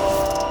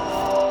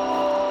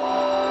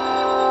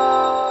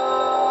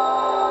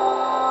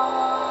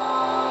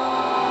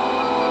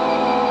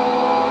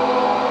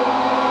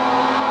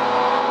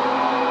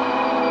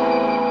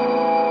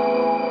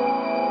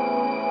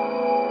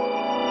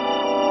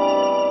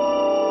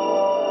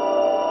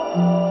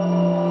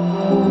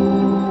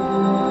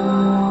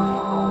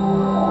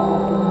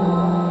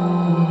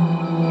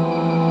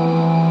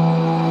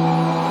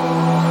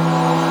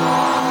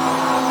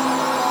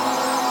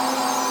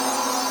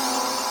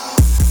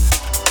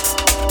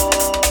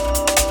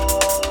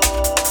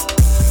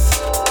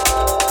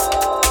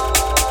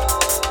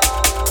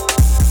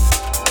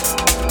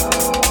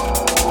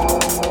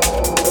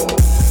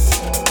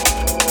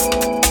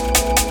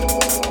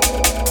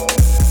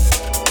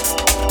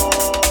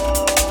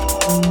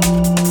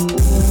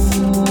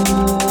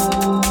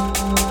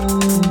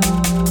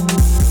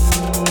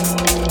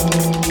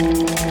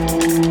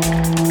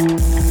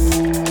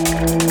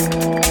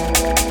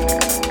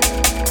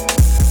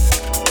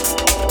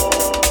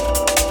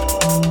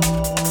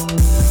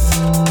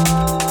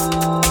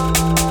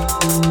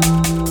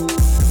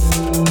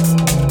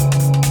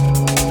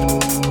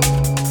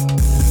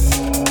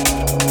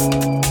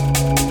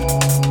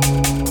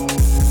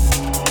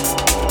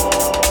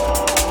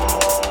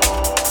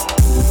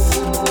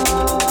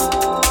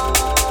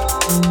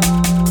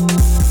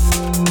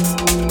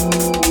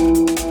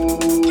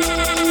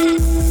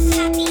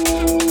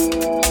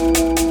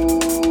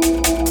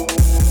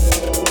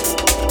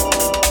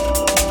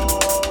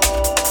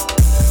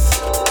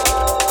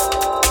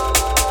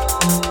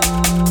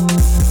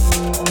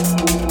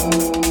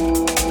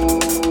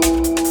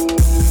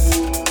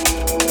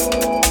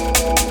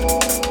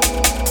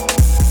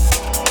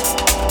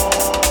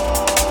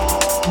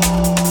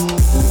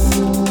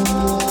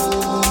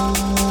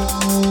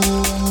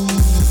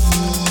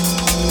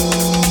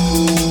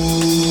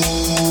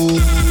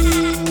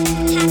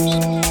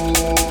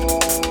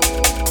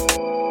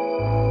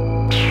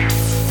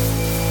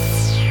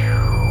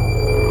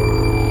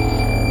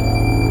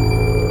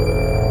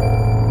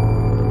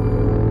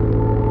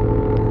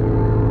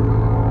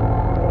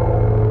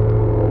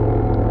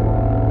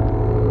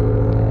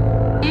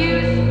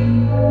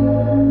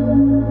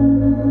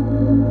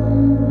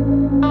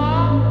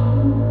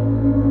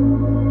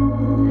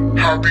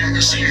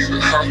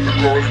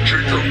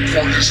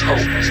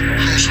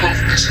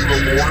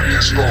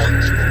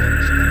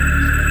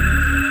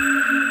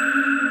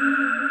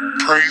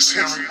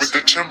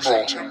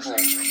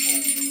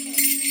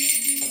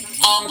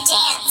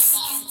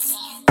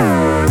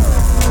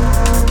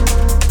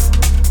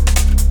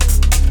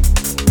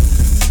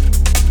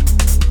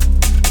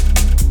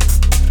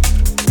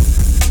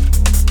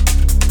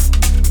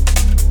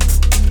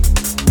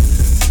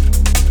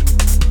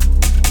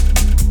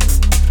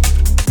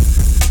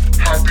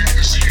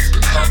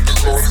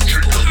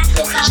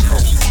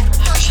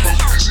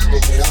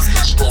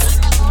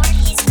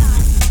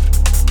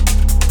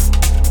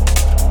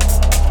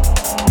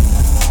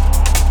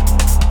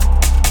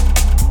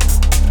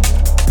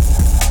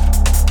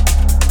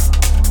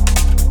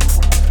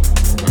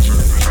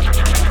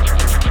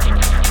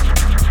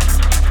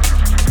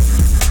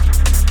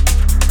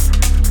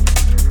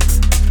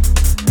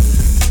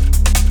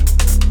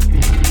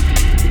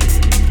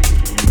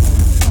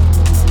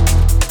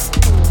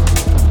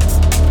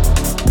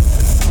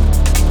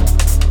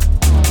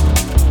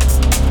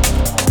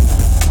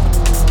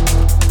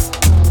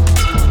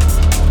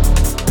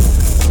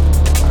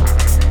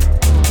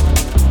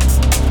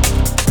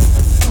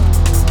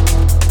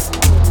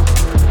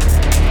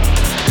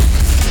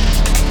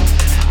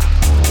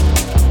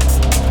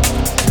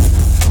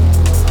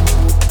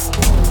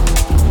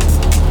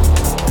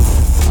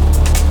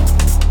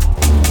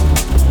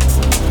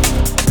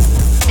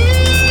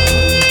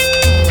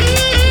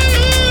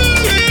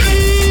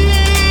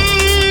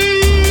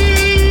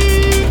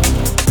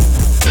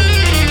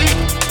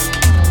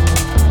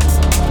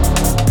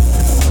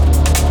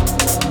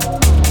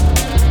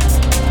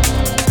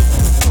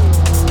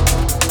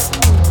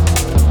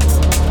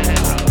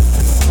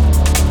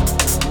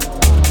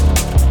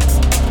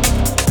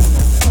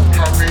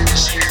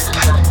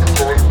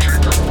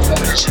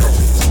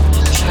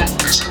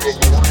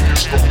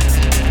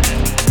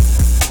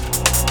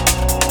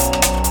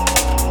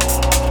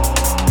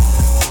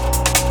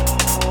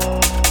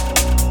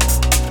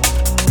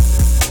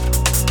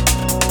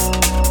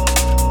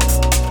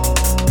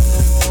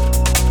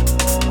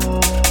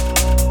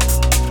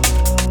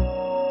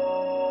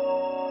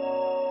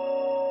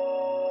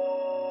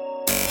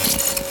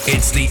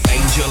 It's the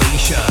Angel E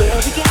Show.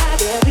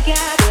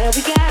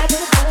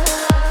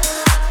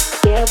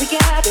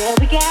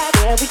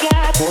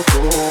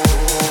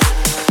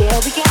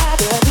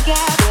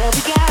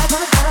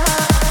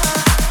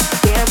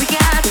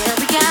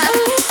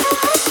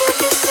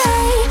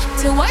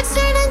 Till words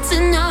turn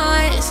into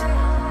noise.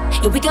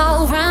 Here we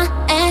go round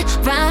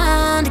and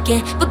round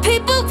again. But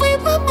people, we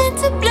were meant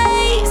to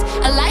blaze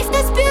a life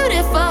that's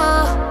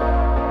beautiful.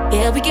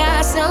 Yeah, we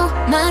got so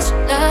much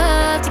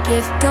love to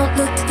give. Don't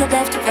look to the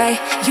left or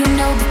right. You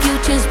know the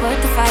future's worth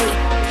the fight.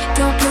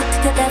 Don't look to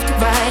the left or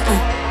right.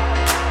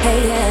 Hey,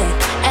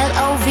 yeah.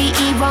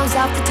 L-O-V-E rolls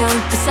off the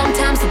tongue, but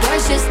sometimes the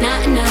word's just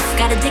not enough.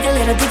 Gotta dig a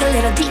little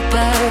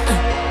deeper.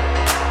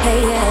 Hey,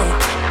 yeah.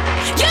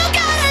 You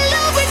gotta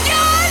love with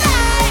your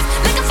life,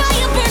 like a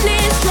fire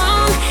burning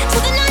strong,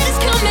 till the night is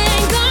come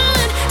and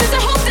gone. There's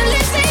a hope that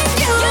lives in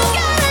you. You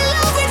gotta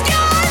love with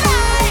your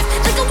life,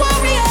 like a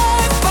warrior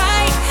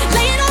fight,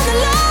 lay it on the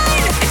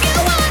line. If you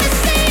wanna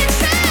see it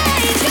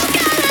change, you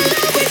gotta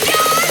love with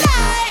your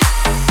life.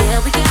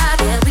 Yeah, we got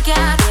much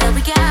love. Yeah,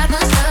 we got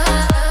much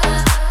love.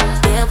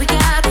 Yeah, we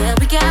got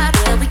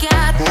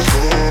much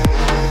love.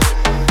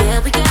 Yeah,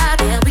 we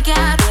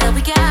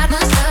got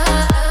much love.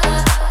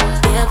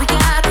 Yeah, we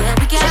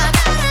got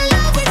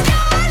love with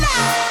your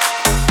life.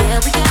 Yeah,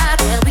 we got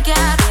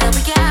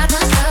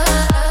much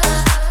love.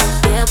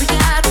 Yeah, we got much love. Yeah,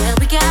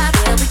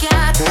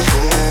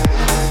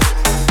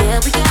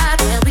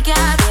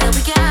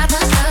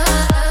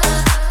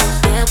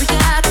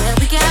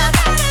 we got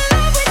much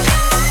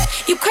love.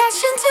 You crash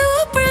into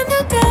a brand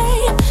new day.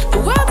 The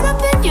world's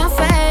up in your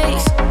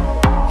face,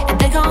 and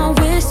they gon'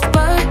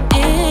 whisper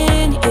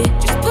in your ear.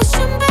 Just push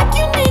 'em back,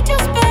 you need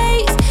your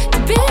space to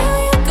be who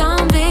you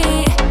gon' be.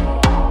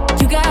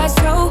 You got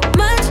so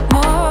much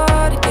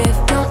more to give.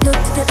 Don't look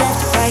to the left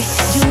or right.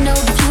 You know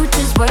the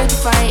future's worth the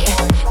fight.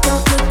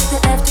 Don't look to the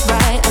left or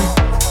right.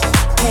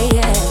 Hey,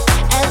 yeah.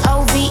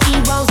 L-O-V-E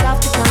rolls off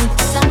the tongue.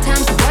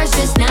 Sometimes the word's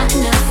just not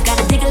enough.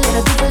 Gotta dig a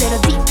little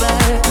deeper.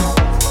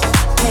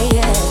 Hey,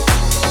 yeah.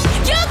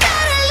 You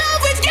gotta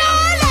love with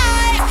your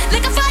life,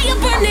 like a fire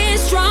burning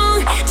strong,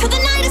 till the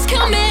night is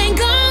come and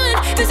gone.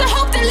 There's a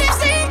hope that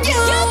lives in you.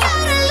 You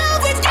gotta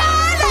love with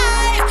your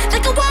life,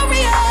 like a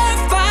warrior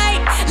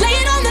fight, lay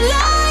it on the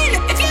line.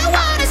 If you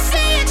wanna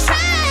see it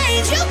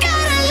change, you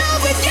gotta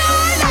love with your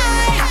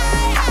life.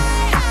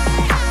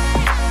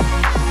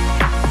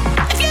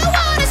 If you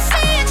wanna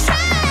see it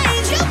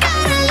change, you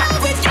gotta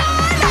love with your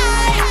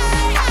life.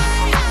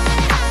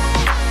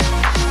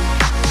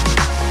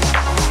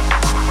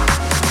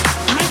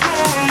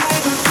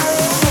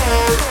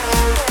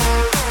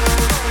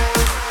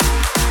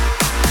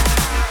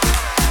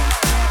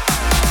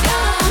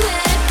 Don't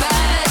let it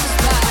pass us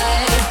by.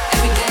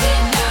 Every day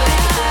and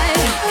night, get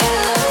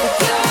love with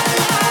your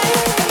life.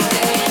 Every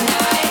day and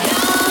night,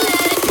 don't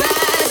let it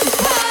pass us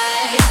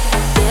by.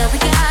 Yeah, we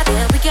got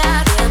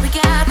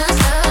much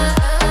love. Yeah, we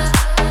got much love.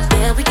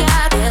 Yeah, we got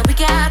much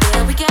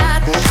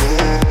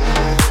love.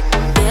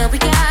 Yeah, we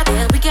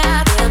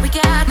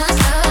got much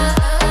love.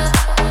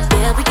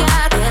 Yeah, we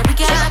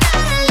got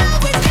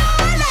love with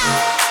your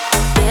life.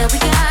 Yeah, we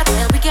got much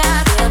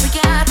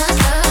love.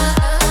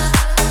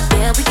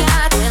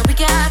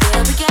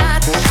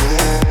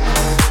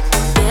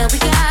 Yeah, we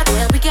got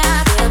much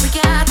love. Yeah, we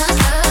got much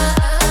love.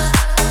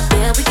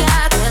 Yeah, we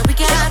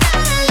got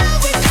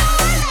love with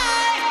your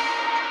life.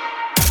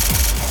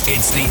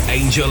 It's the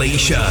Angel E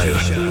Show.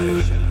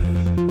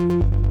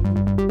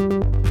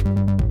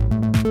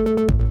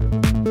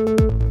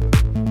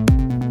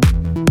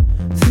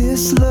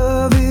 This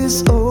love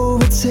is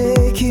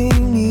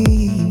overtaking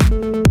me.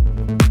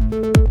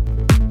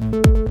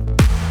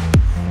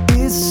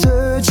 Its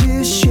surge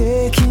is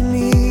shaking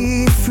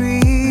me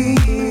free.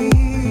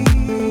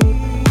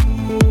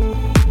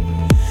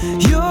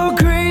 Your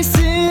grace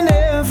in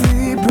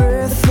every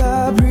breath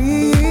I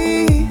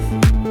breathe.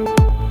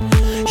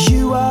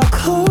 You are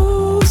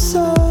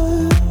closer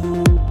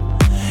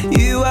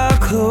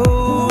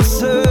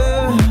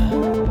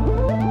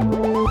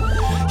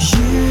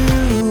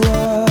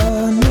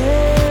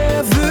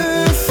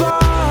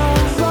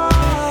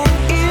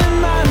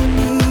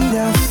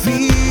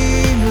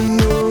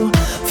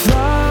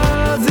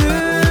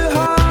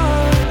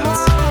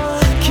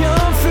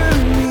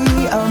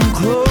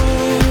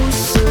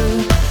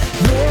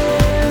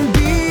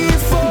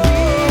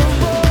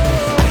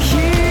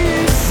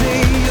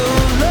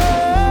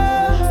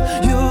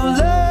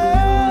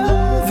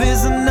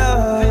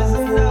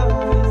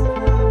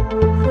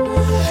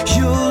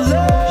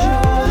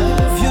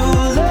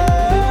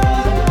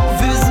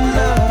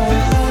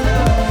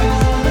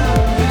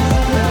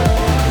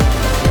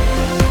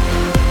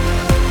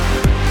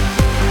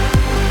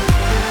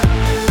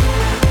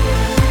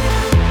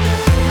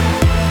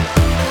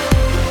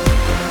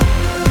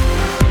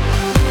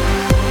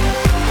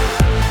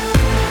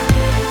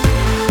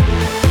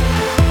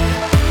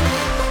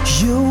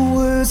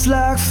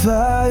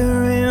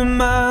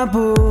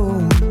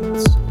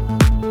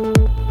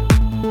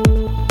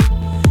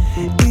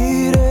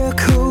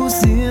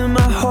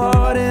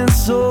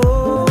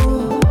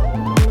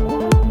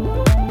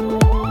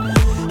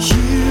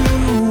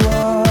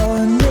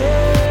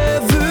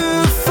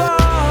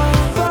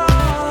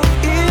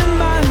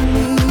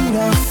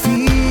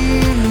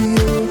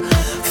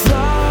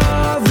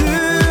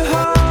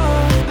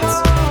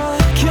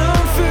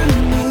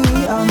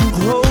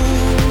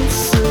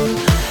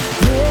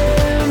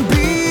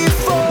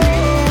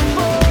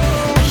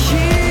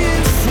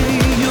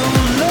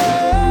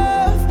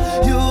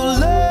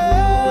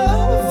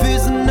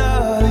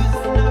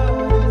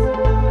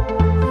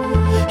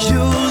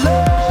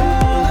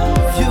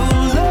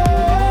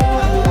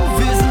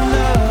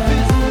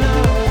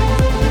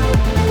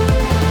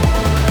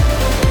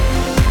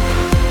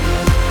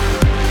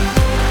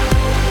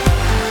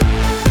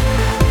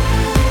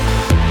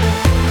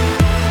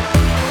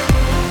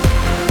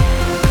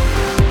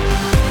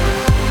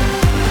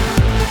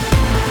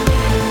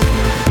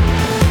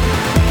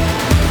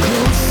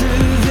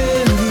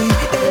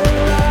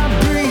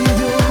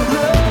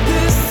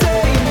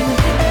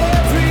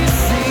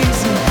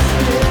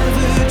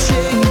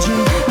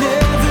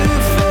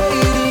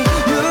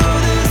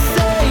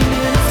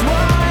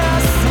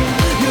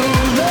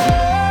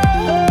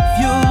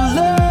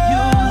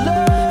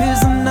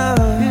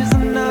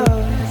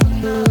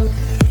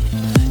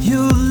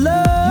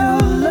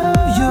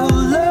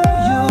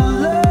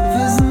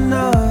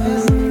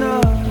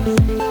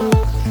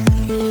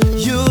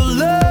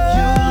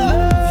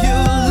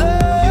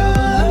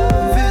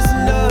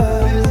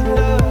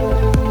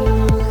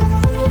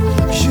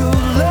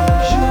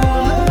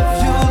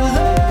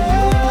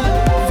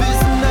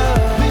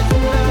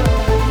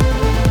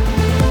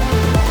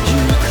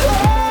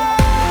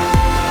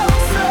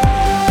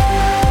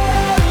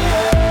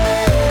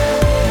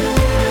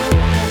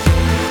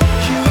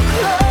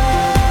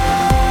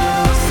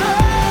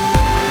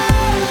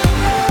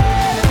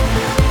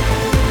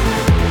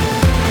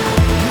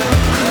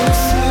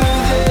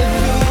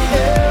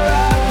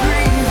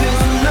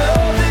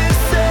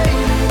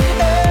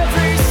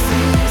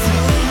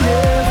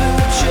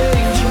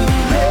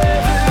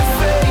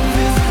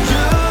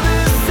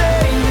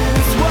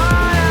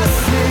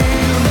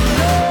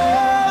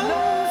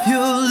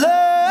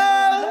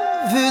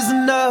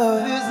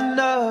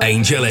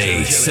Angel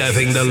E,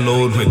 serving the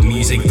Lord with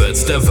music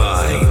that's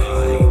divine.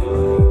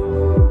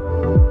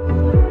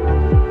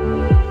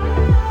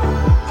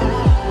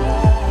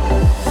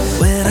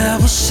 When I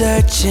was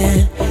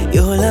searching,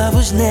 your love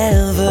was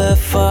never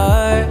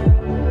far.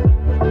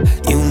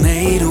 You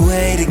made a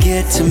way to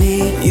get to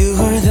me. You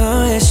were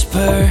the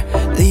whisper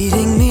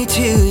leading me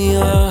to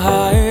your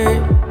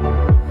heart.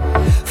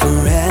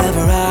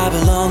 Forever I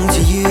belong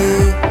to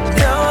you.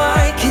 Now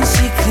I can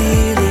see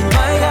clearly,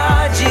 my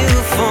God, you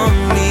for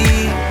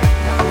me.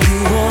 You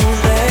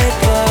won't let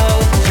go.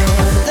 Your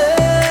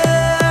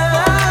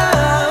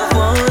love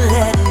won't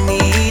let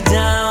me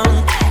down.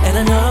 And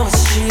I know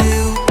it's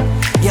true.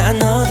 Yeah, I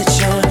know that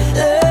your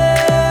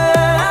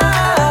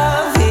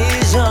love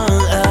is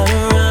all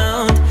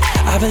around.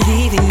 I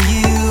believe in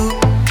you,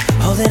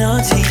 holding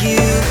on to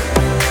you,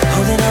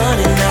 holding on,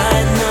 and I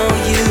know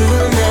you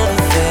will never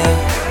fail.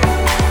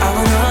 I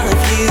want all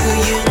of you,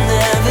 you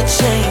never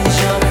change.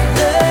 Your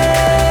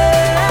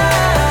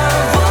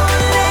love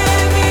won't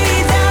let me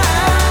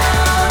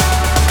down.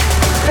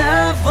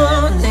 Love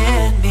won't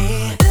let me.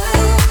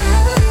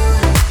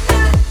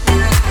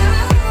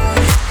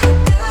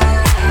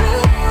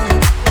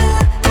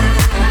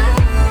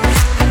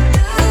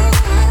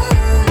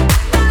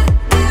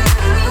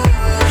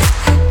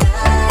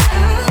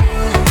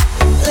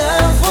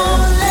 Love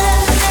won't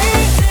let me.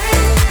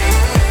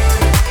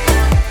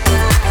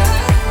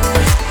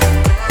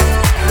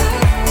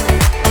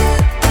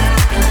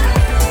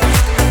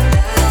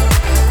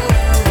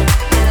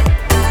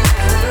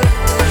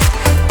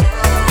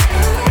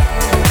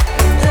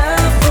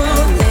 Love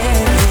won't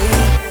let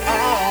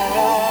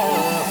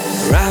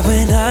me. Right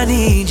when I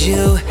need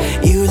you,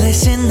 you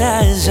listen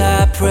as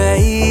I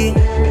pray.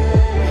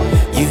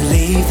 You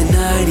leave the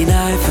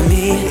 99 for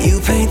me. You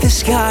paint the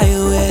sky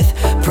with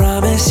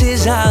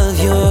promises of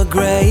your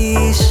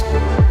grace.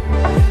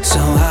 So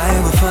I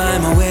will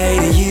find my way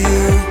to you.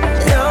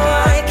 Now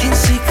I can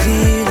see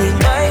clearly,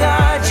 my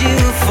God, you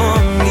for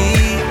me.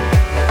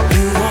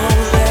 You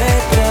won't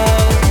let go.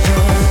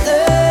 Your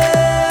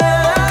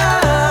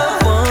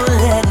love won't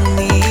let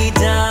me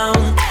down.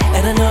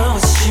 And I know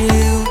it's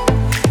true.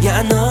 Yeah,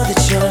 I know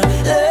that your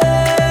love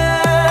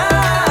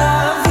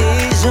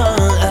is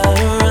all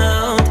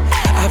around.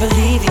 I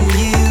believe in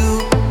you,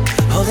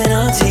 holding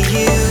on to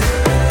you,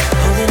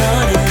 holding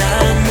on, and I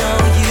know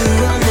you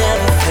will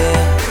never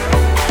fail.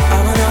 I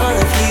want all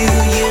of you,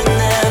 you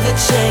never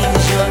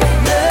change. Your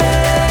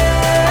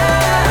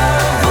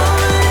love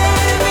won't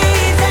let me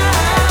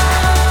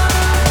down.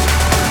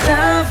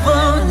 Love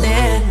won't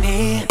let me.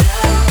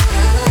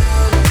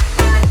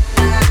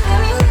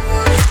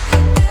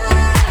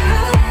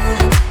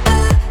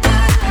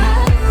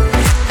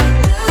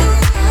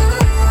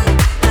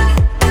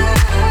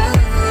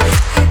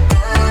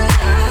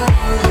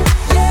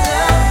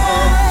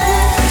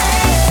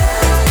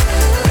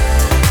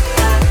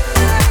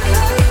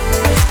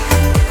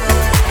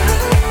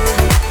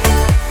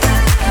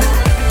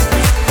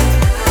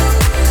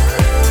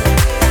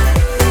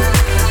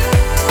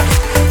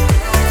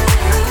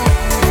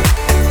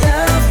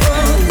 Love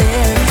won't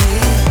let me.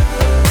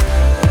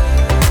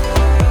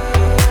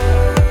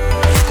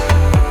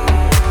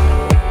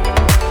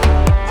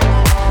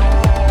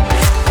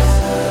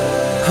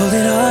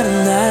 Holding on,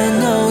 and I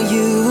know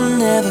you will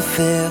never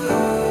fail.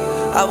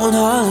 I want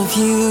all of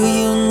you,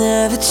 you'll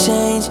never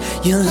change.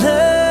 Your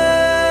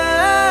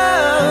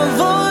love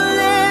won't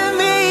let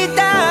me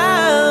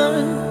down.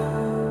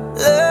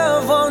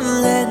 Love won't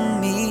let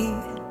me.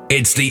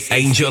 It's the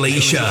Angel E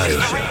Show.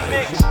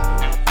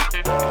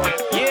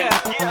 Yeah.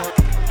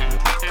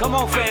 Come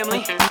on,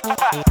 family.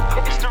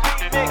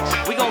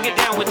 We gon' get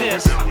down with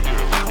this.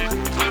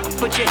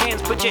 Put your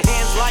hands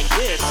like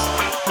this.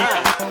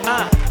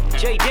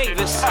 Jay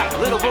Davis,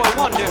 Little Boy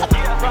Wonder,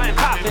 Brian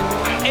Poppin,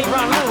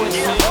 Aaron Lewis.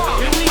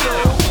 Here we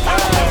go.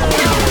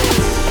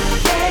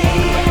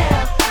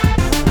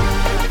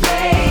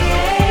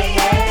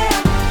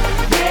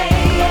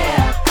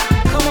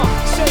 Come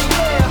on, say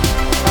yeah.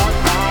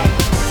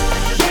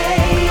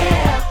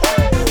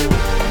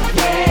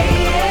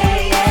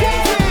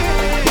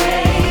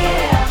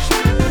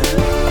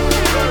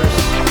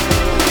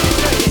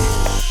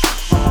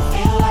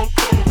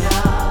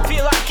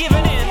 Feel like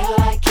giving in.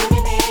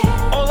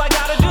 All I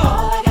gotta do.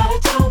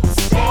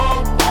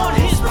 Stand on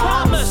his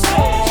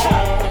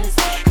promises.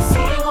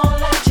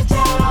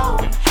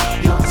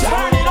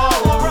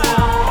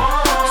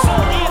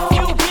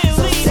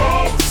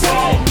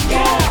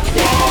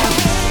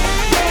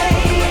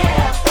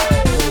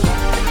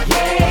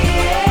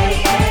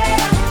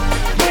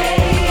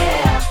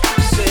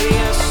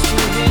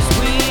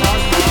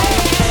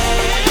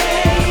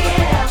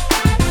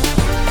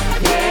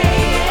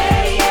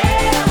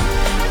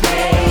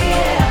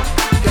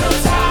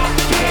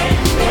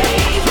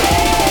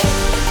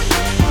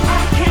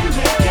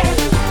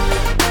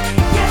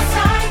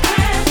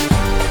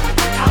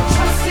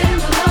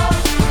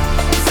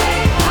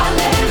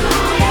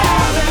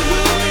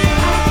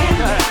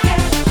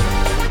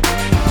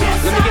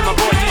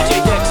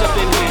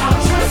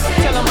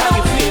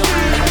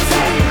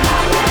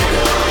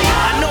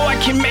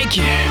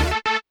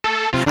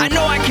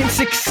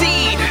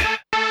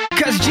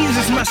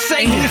 my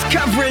Savior is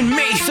covering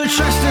me. So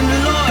trust in the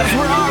Lord, 'cause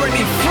we're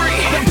already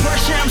free. The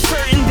pressure, I'm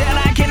certain that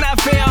I cannot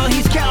fail.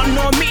 He's counting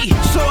on me,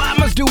 so I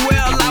must do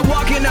well. I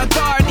walk in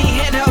authority,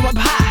 head held up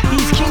high.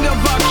 He's king of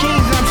all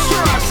kings, I'm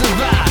sure I'll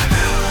survive.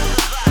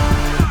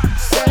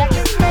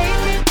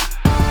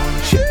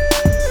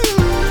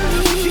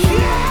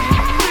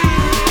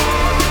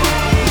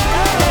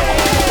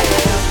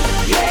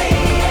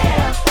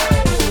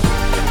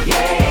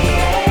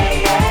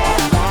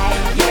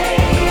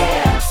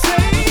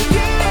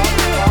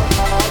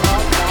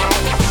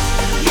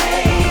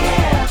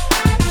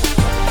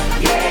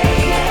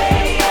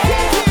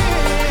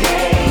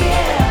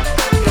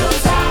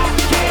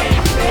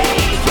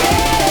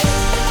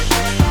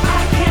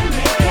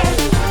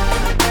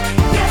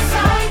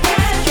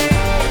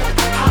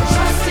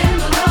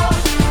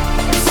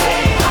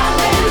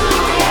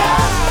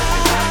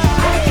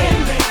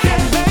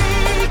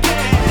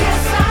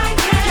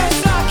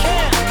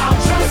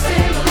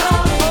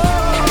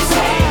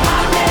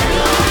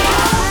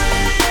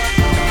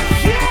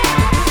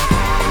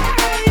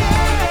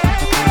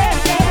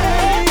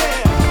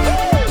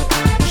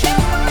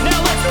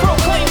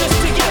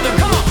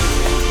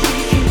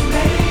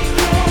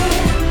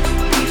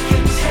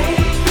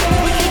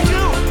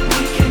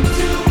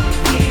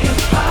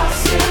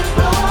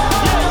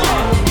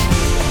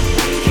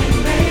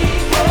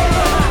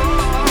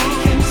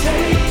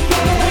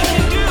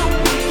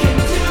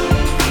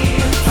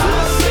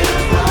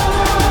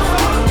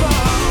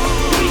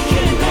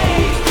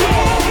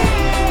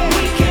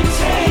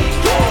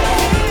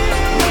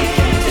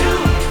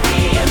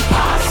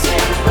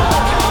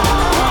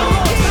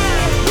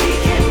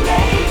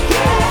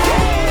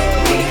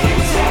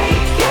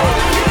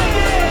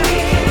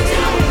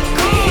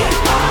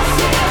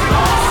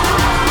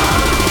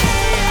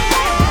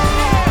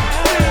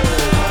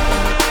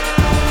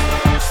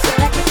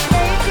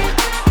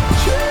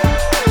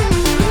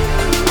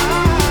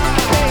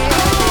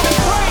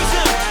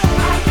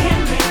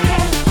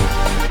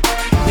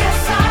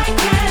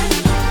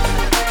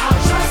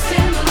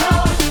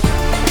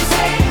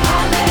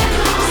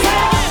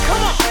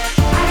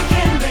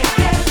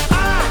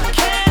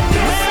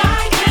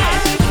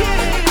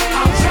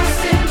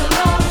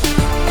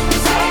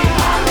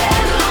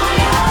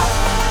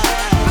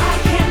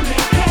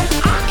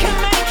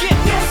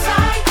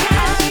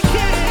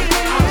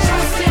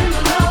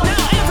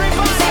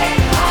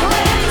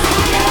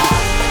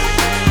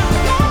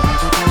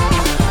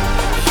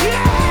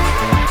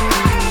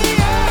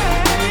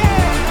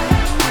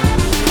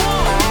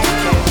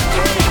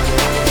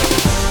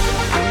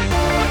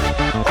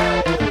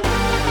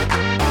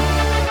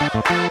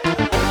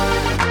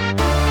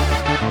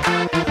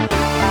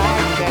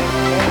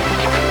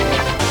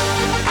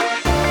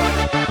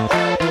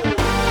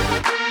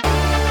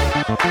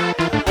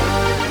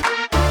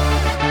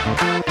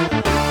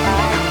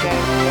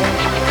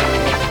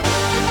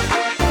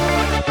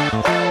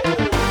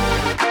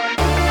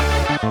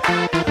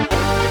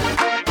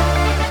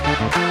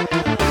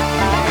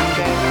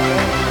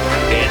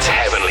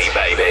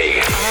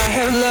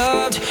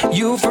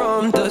 you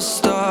from the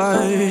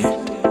start.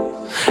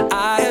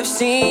 I have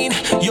seen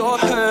your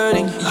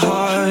hurting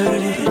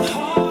heart,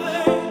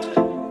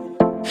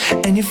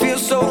 and you feel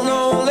so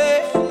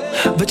lonely,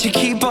 but you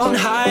keep on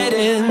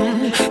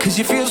hiding, 'cause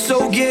you feel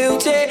so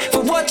guilty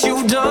for what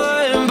you've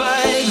done.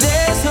 But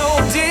there's no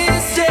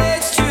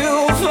distance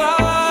too far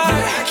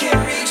that I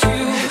can't reach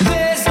you.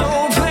 There's no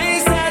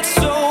place that's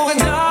so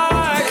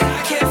dark that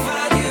I can't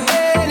find you.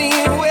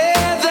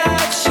 Anywhere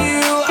that you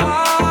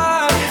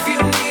are, if you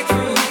need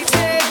proof,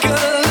 take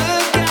a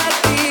look at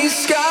these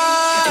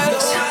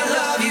scars. You know I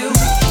love you.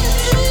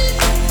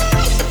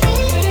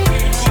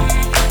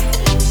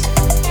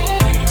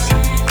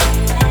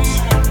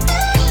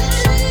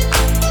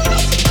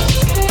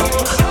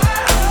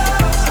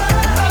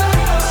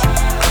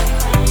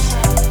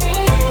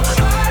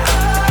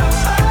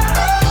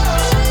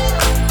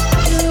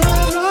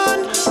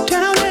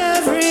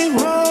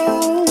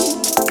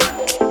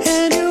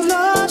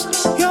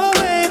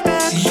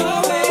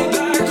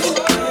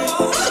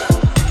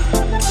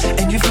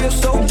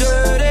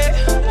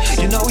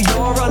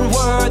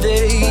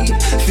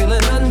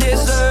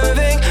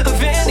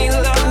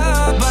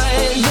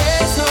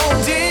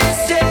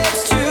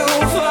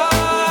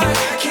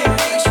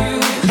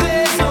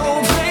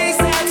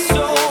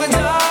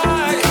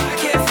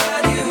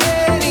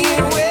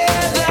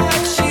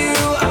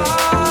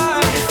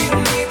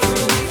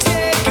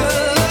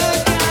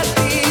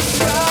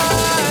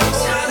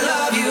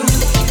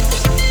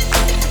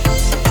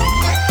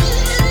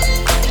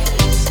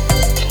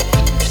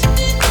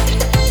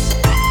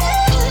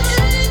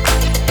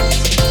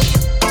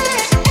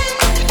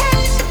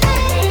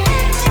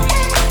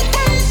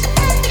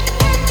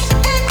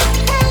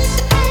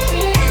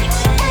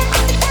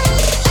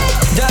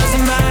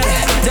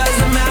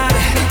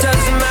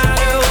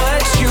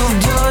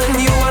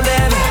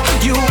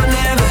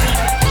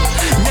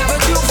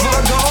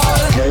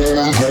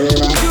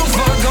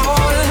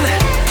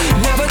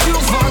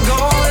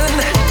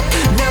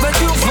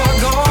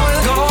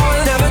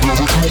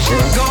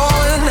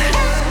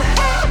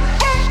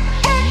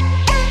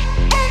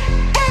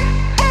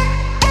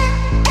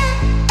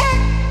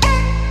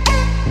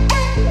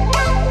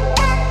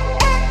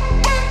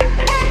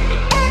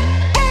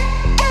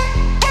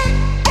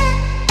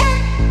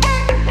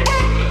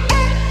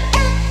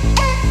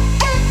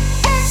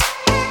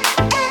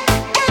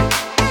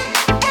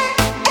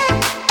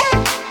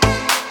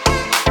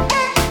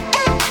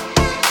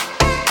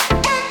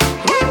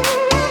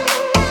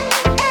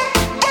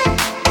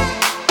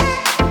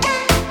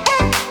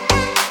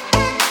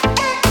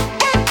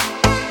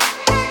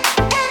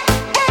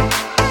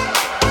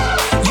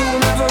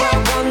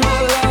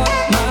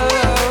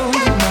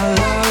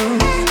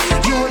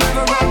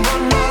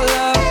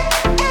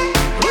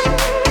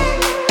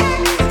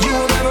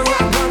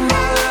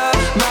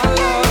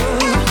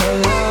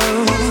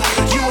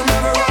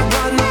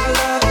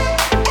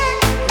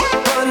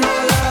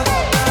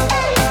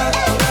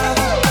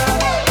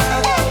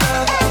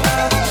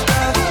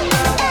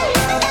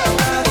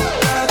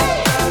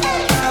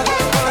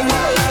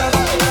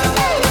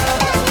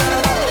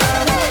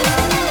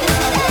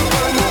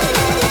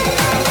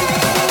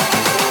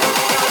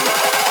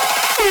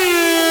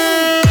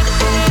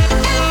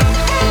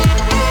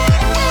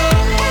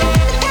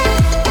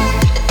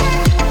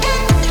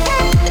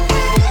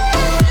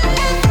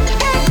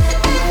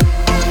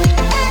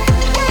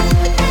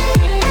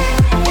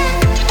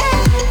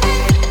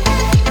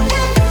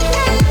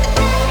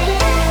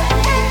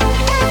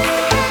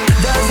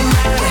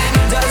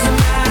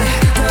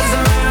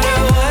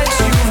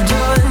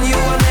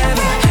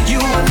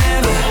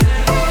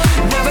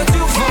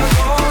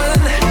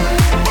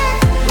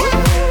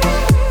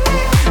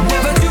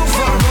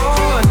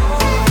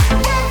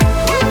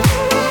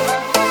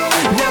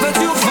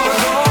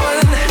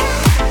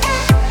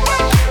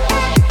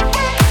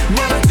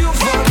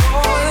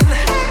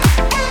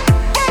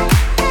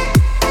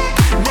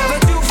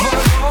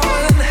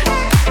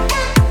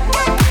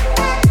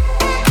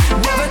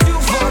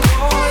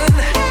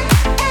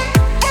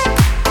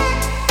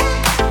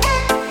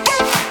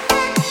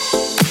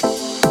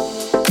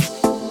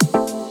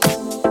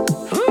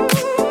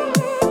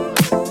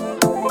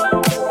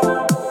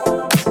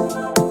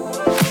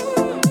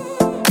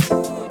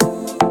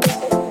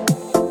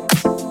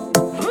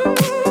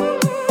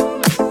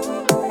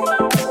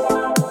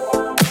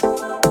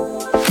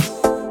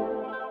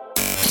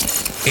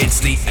 It's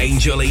the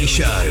Angel E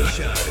Show.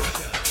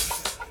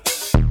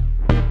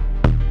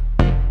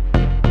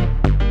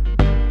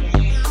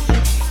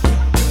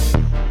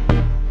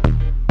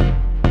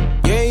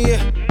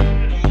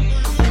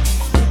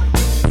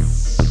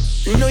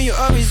 You know you're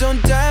always on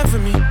time for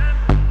me.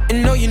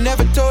 And know you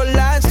never told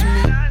lies to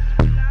me.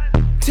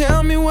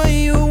 Tell me when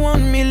you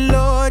want me,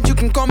 Lord. You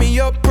can call me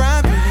your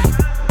property.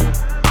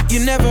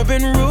 You never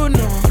been rude,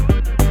 no.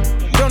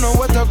 Don't know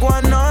what's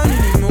going on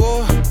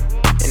anymore.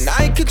 And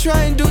I could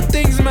try and do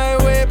things my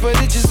way, but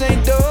it just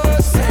ain't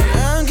those.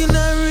 How can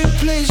I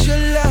replace your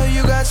love?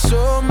 You got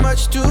so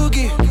much to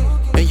give,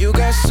 and you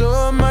got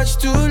so much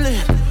to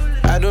lend.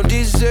 I don't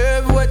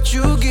deserve what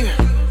you give,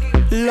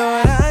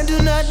 Lord. I do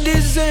not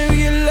deserve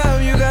your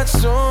love. You got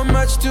so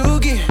much to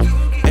give,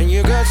 and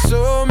you got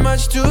so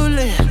much to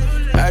lend.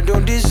 I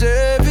don't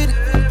deserve it.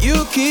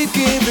 You keep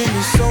giving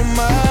me so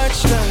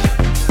much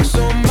love,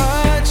 so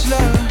much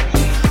love,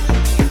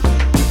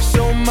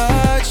 so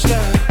much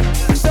love,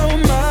 so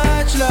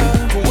much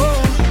love. Whoa.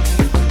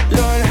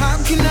 Lord, how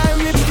can I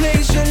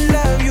replace your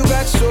love? You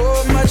got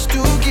so much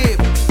to give.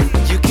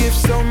 You give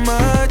so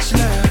much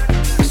love,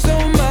 so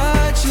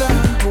much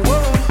love. Whoa.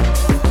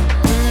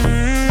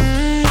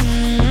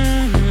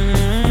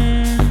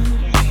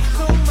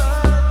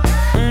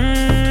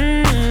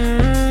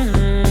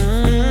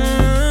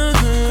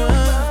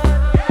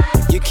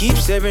 Keep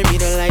serving me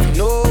the life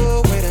no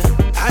waiter.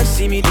 I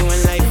see me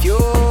doing life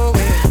your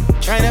way.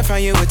 Trying to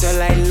find you with a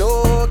light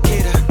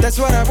locator. That's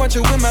what I want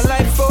you in my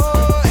life for.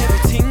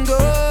 Everything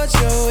goes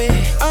your way.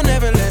 I'll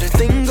never let a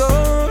thing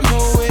go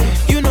no way.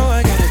 You know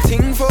I got a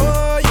thing for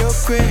your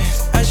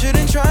grace. I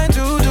shouldn't try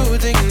to do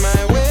things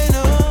my way,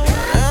 no.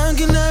 How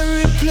can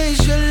I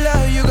replace your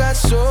love? You got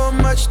so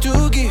much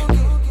to give,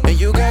 and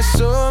you got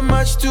so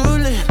much to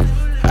lend.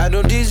 I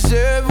don't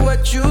deserve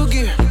what you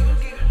give.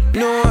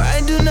 No,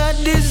 I do not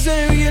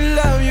deserve your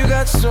love. You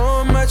got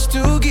so much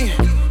to give,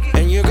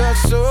 and you got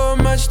so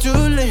much to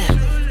lend.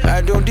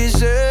 I don't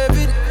deserve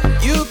it.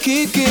 You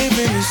keep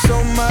giving me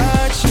so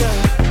much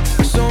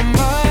love, so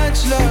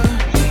much love,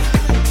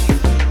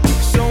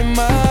 so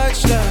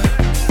much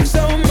love,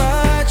 so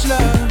much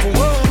love.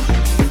 Whoa.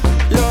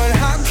 Lord,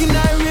 how can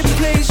I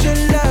replace your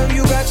love?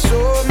 You got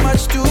so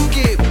much to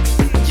give.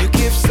 You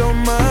give so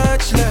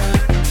much love,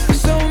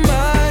 so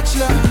much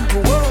love.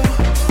 Whoa.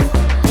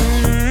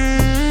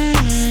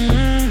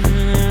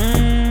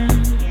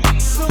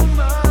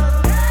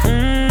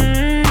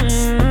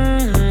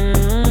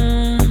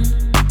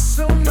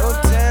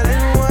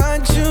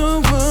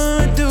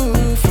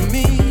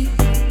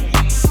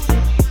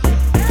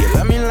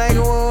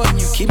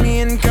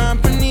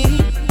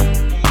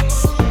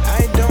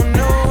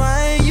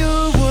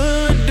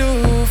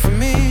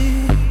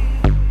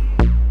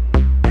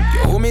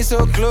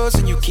 So close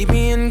and you keep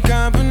me in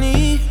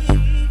company.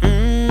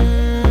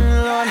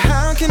 Lord,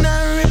 how can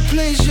I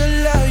replace your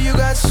love? You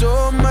got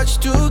so much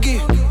to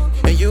give,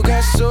 and you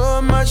got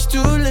so much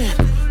to lend.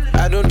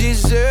 I don't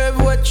deserve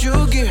what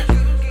you give.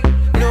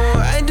 No,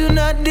 I do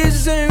not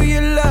deserve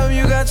your love.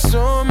 You got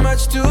so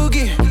much to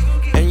give,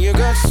 and you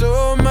got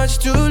so much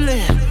to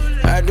lend.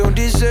 I don't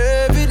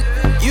deserve it.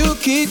 You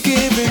keep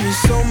giving me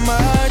so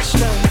much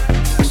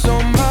love,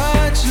 so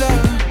much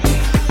love,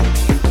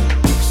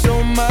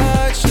 so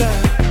much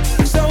love,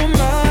 so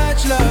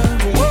much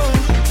love. Whoa.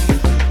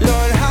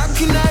 Lord, how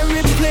can I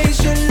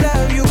replace your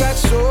love? You got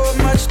so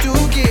much to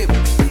give.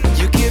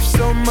 You give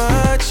so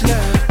much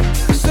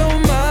love, so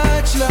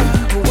much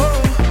love.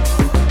 Whoa.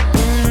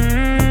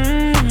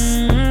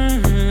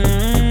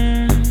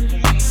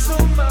 So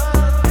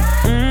much.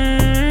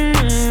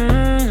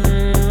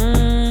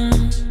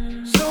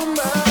 So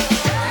much.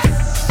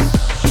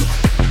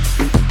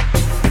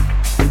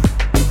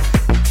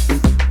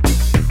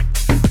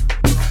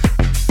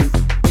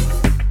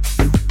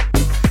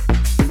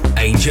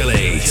 Angel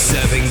E,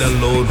 serving the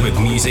Lord with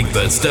music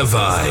that's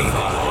divine.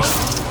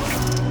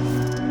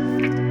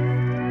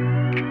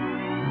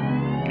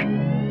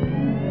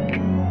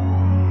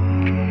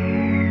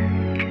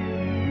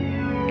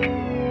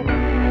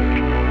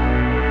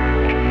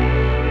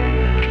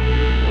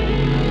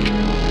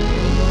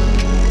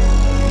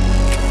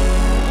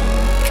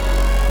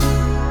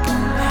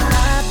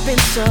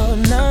 So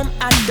numb,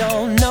 I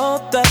don't know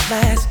the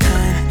last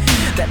time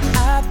that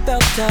I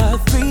felt the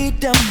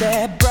freedom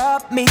that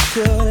brought me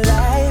to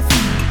life.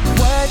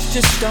 Words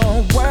just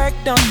don't work,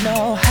 don't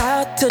know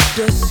how to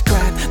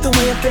describe the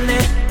way I'm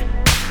feeling.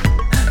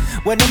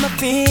 What am I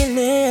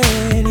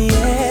feeling?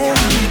 Yeah.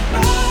 Got me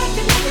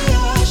rocking in the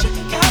ocean,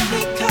 got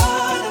me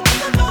caught up in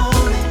the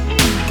moment.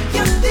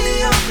 You're the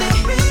only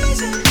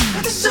reason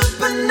for the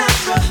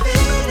supernatural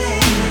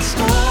feeling. It's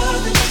more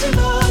than just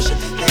emotion,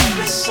 there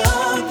is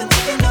something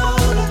taking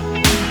over.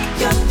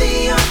 You're the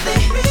only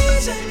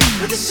reason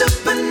for the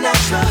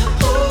supernatural.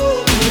 Ooh.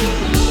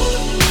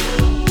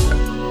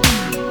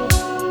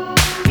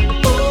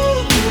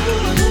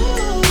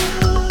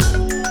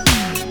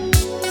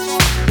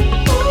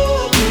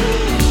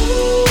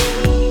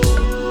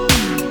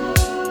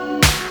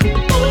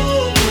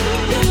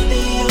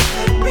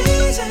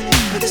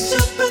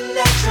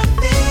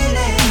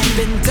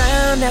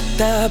 at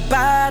the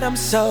bottom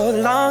so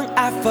long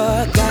I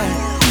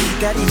forgot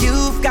that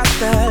you've got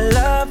the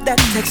love that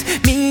takes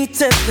me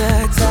to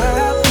the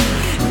top.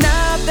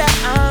 Now that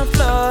I'm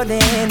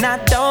floating, I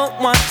don't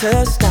want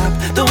to stop.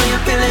 The way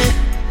I'm feeling,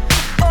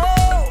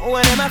 oh,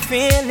 what am I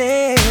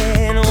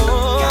feeling?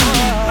 Oh,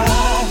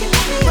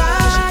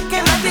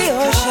 rocking like the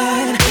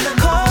ocean,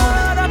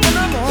 caught up in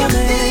the moment.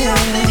 You're the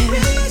only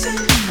reason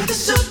for the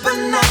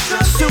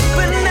supernatural,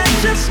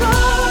 supernatural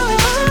flow.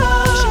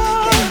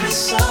 There is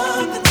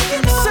something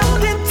taking over.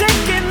 Something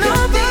taking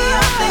over. You're the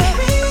only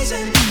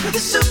reason for the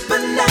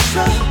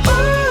supernatural.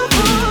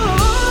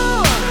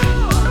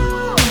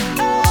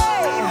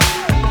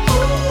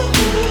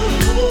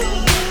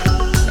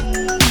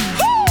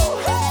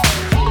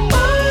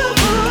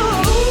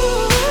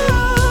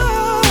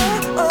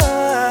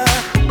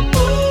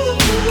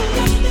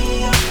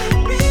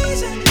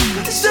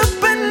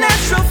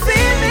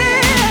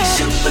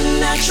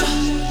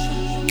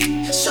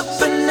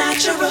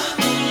 Supernatural,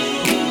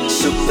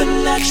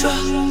 supernatural.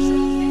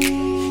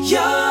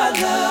 Your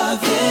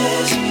love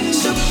is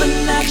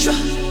supernatural,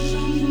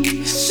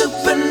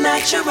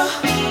 supernatural,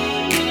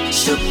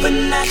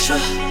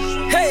 supernatural.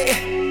 Hey,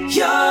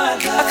 your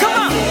love come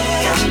on.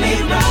 Got me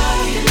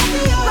right,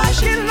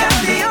 rocking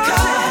like the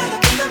ocean.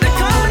 The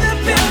corner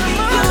built me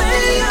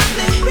on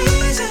the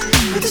reason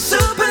for the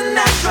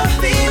supernatural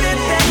feeling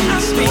that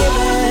I'm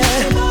feeling.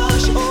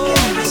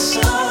 There is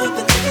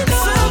something taking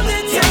over.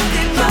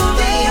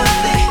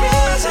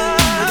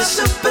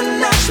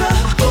 Supernatural.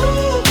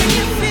 Ooh, can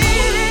you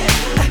feel it?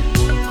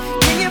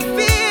 Can you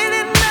feel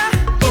it now?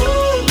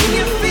 Ooh, can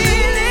you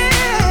feel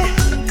it?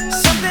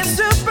 Something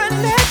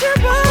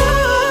supernatural.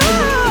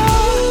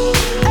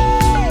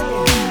 Hey.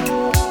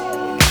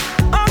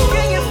 Oh,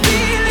 can you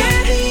feel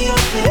it?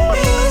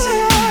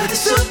 Ooh, the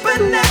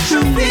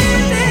supernatural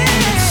feeling.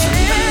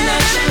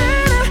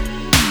 Supernatural.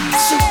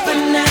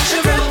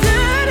 Supernatural.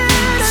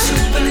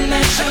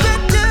 Supernatural.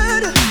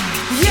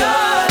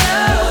 Your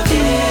love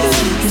is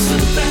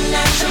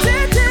supernatural.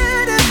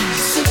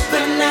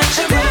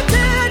 Supernatural.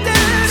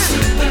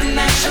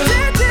 Supernatural.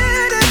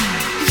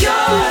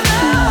 Your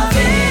love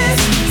is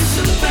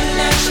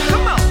supernatural.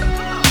 Come on.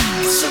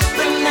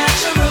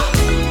 Supernatural.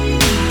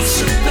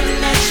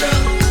 Supernatural.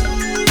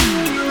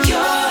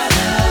 Your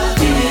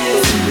love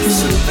is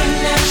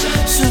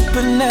supernatural.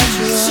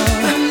 Supernatural.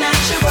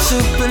 Supernatural.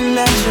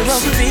 Supernatural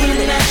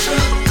feeling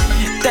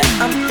that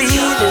I'm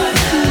feeling.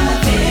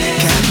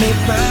 Got me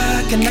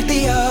rocking like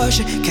the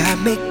ocean, got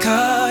me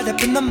caught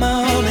up in the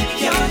moment.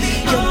 You're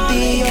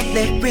the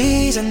only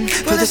reason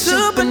for the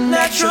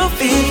supernatural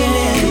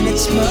feeling.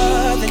 It's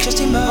more than just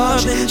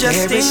emotion,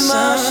 there is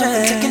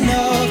something taking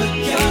over.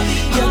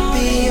 You're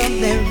the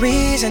only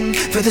reason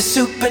for the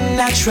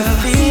supernatural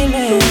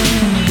feeling.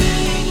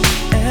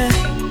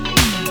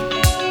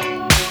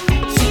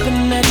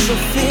 Supernatural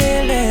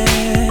feeling.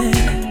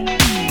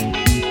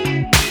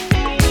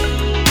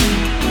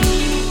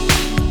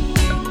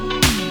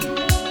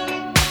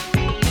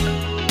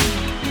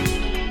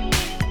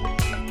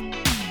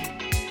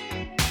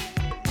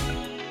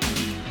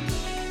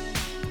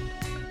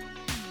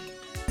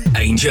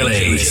 Angel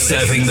A,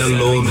 serving the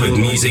Lord with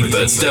music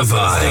that's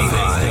divine.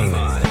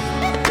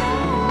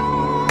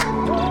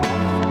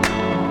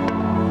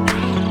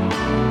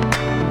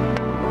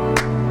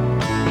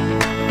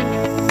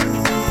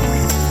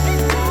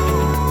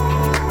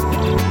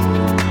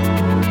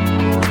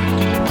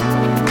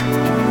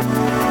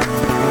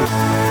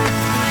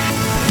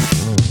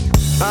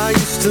 I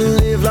used to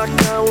live like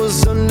I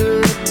was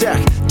under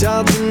attack,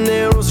 dodging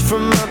arrows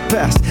from my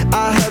past.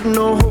 I had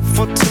no hope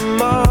for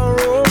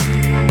tomorrow.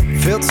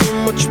 Felt so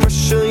much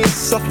pressure,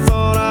 yes, I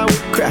thought I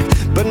would crack.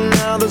 But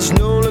now there's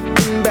no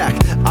looking back.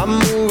 I'm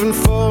moving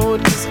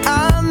forward, cause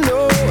I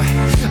know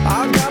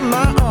I got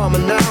my armor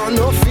now.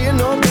 No fear,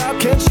 no doubt,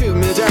 can't shoot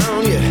me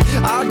down, yeah.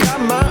 I got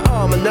my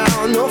armor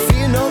now. No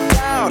fear, no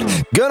doubt,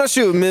 gonna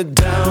shoot me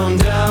down,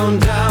 down,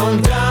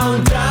 down,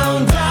 down,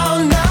 down,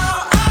 down.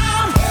 Now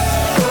I'm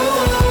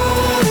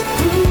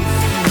bulletproof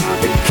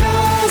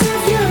because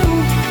of you,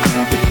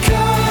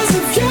 because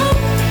of you.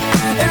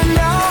 And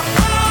now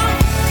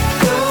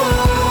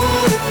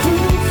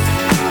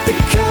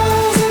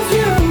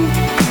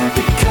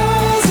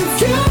because of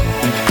you.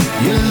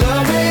 You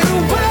love me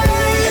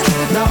away.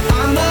 Now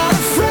I'm not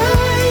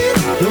afraid.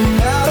 No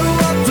matter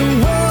what the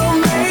world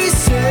may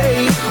say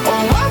or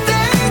what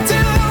they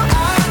do,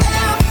 I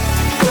am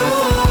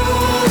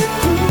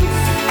bulletproof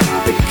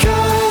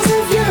because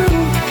of you.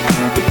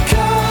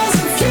 Because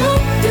of you.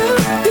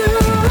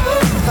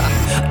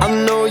 I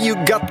know you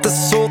got this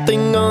whole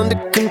thing under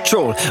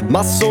control.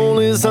 My soul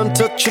is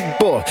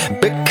untouchable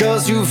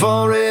because you've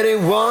already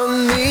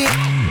won me.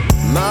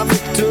 My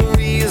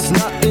victory is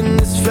not in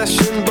this flesh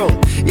and bone.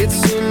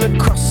 It's in the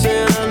cross,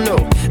 and I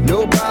know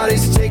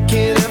nobody's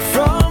taking it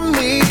from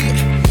me.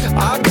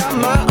 I got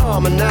my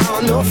armor now,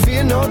 no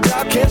fear, no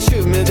doubt, can't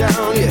shoot me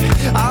down, yeah.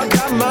 I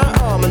got my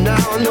armor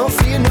now, no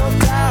fear, no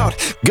doubt,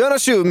 gonna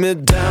shoot me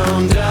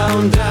down,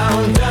 down,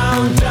 down,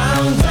 down,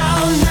 down,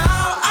 down.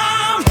 Now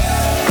I'm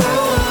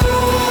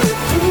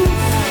bulletproof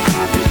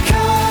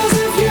because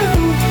of you.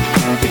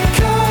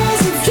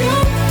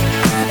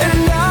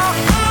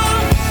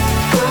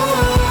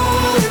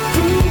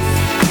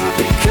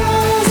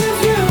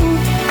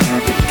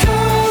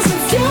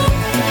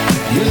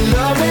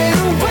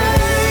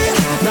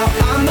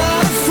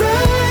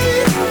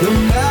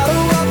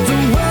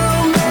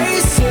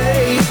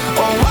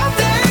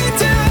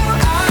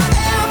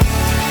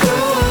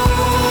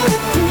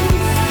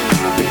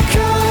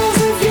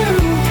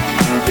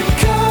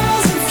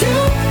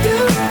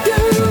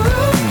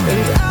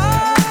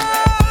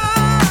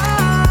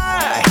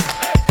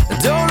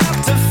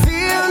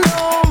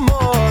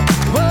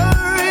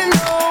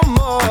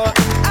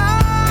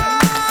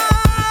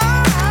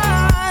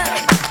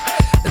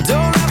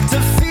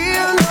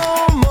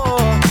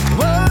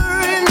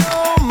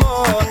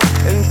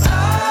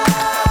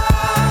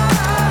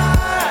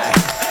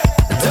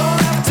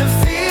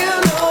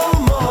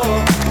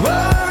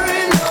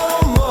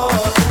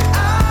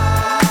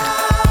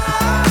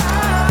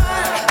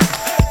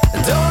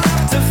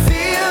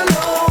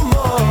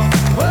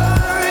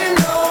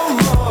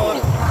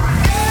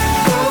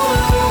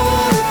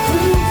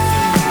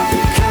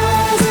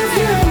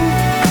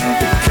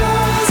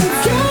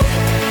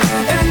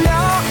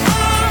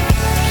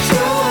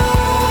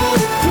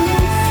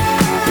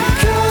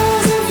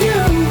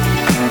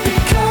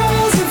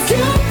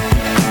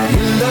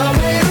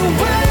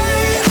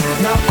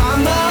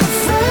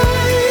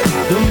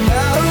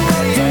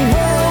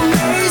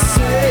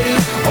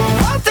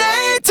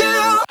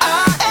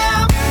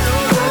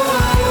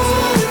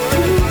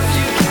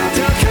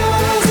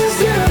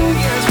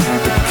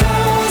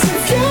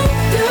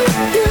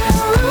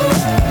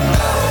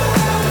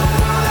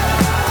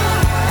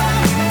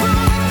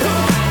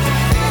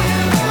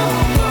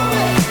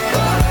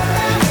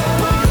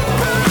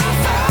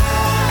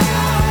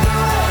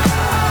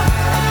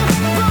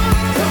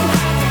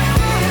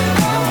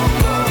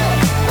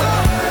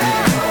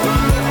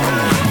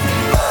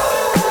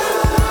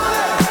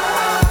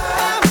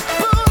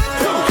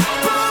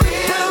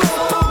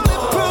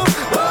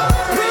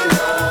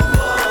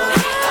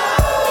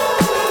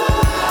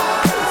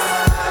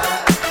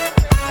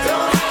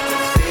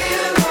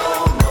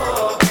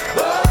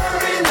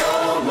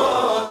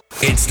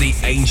 The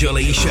Angel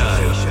E Show.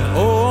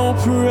 All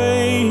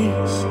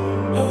praise,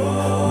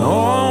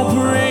 all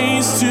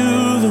praise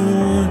to the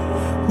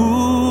one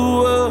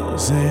who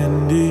was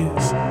and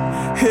is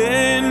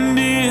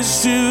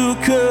to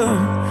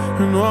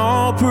come, and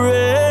all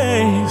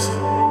praise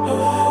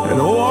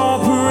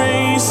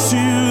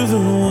to the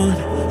one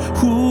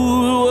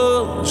who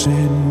was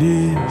and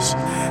is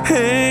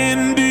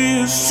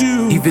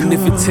to Even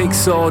if it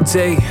takes all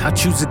day, I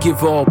choose to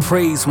give all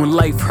praise. When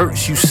life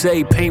hurts, you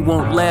say pain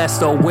won't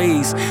last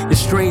always. The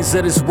strains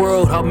of this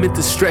world are meant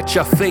to stretch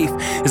our faith.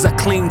 As I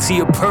cling to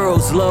your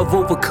pearls, love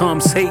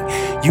overcomes hate.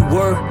 You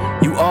were,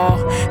 you are,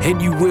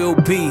 and you will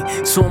be.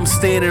 So I'm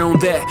standing on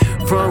that,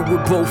 firm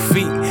with both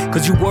feet.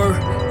 Cause you were,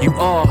 you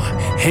are,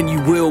 and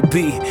you will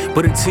be.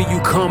 But until you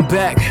come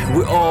back,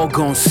 we're all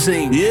gonna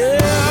sing. Yeah,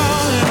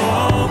 and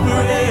all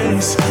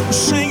praise,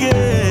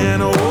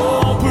 singing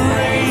all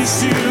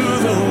praise to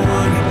the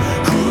one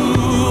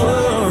who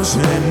was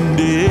and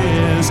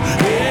is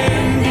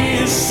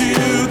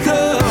to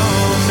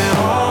come. And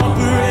all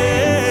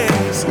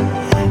praise,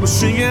 we're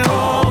singing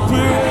all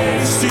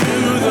praise to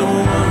the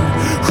one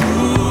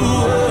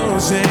who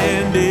was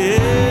and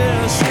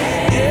is.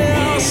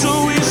 Yeah,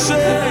 so we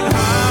sing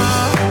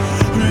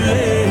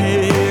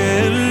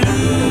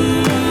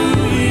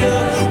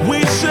hallelujah.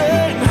 We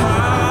sing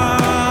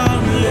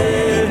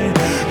hallelujah.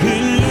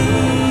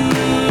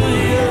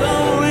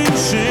 We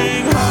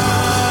sing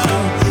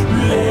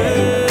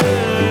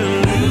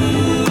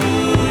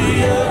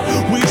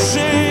hallelujah. We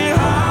sing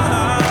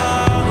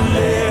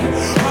hallelujah.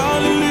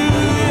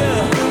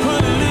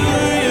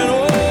 Hallelujah.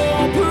 All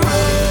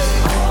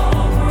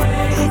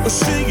praise. We're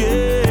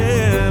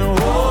singing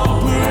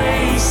all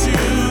praise to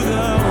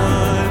the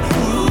one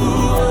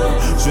who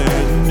was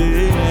and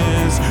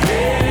is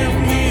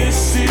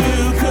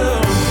to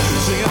come.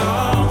 Singing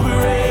all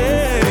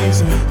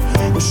praise.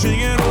 We're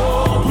singing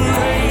all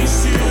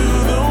praise to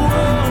the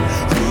one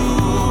who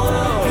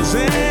was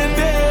and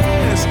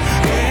is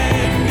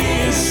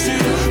to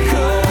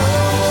come.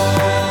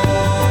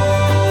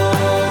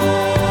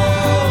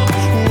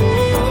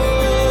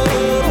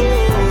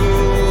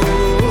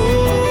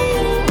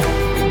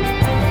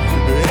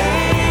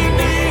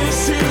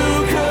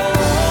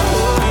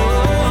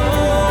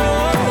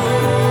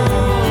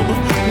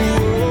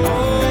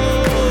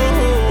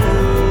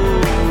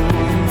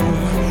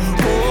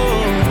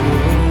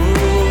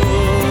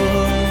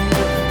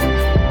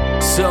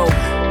 So,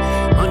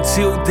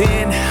 until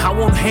then, I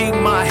won't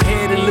hang my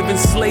head and live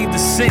enslaved to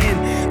sin.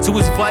 To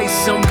his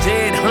vice, I'm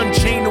dead,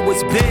 unchained to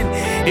what's been.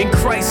 In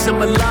Christ,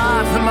 I'm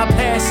alive, and my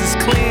past is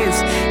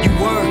cleansed. You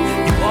were,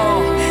 you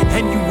are,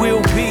 and you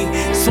will be.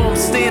 So I'm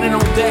standing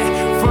on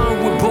that,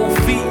 firm with both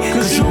feet.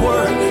 Cause you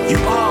were, you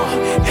are,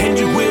 and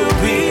you will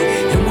be.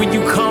 And when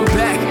you come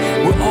back,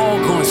 we're all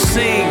gonna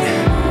sing.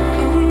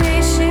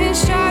 Nation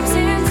stripes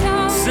and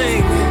tongues.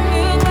 Sing.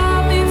 Will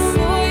bow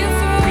before your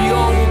throne. We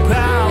all will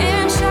bow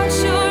And shout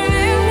your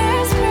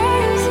endless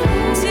praise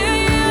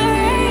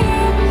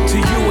to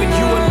you and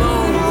you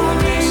alone.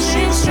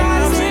 Nation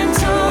stripes and All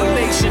tongues.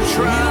 nation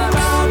tribes.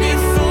 Bow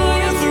before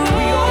your throne.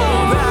 We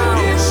all bow.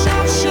 And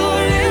shout your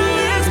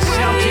endless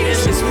Shout your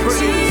endless praise to praise.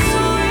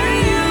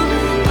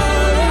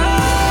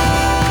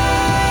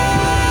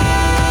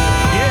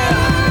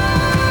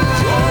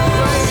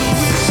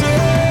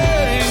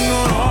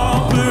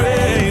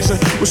 you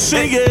We're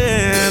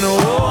singing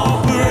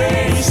all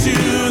praise to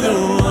the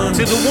one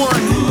To the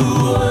one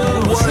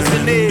who was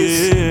and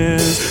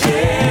is to come.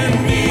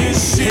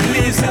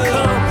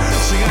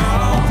 Singing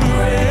all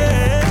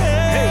praise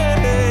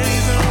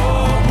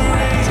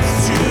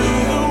to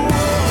the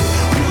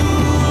one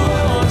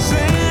who was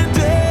and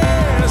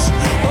is.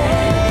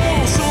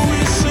 Oh, so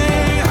we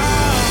sing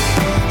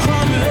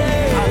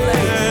hallelujah.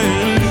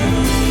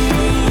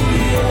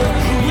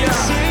 We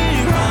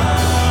sing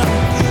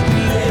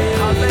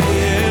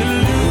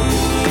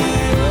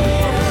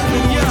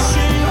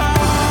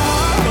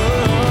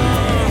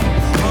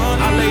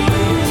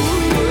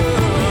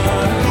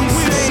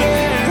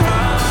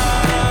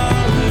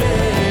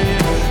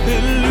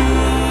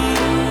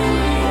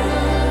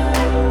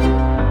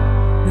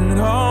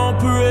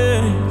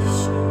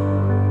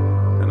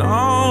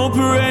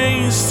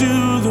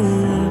to the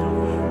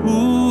one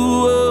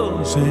who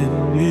was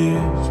and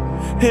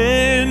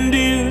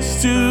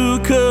is to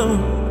come,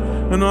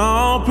 and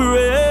all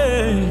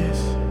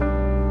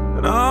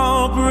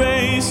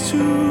praise to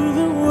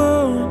the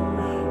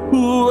one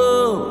who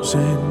was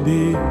and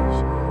is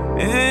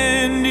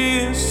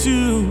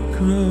to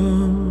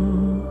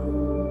come.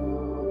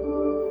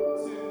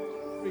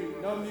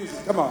 No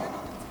music, come on.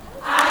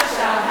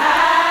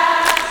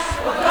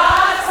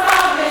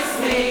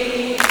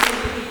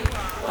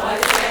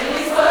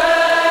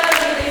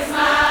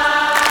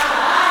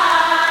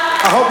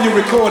 I hope you're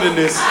recording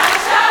this. I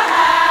shall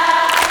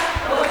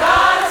have what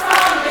God has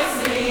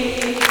promised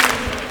me.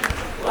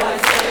 What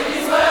is said in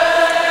His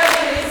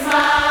word is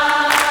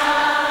mine.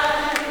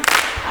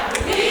 I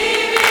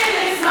believe it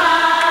is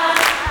mine.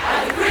 I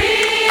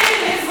decree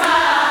it is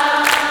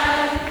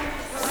mine.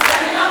 I'm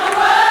standing on the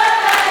word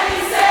that He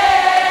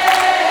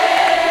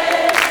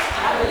said.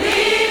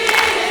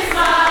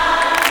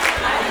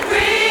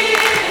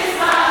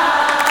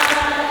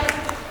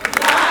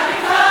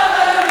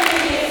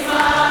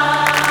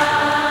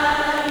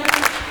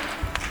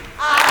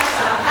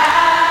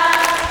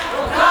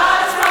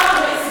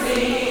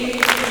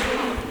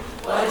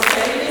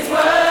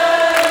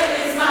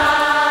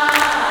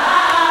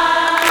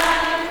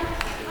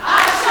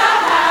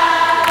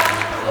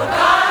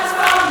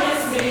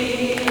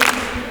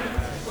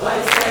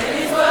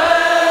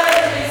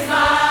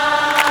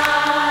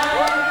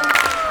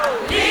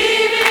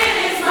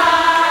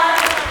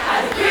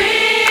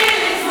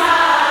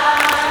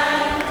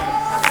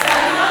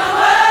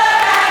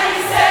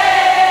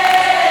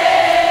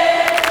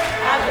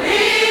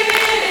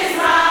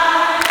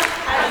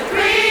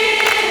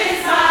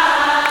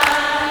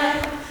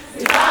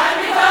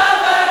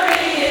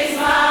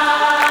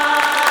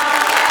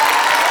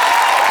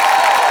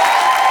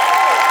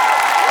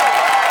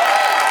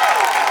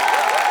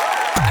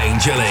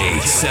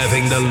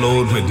 serving the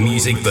Lord with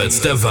music that's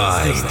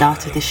divine. We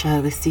started the show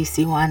with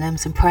CeCe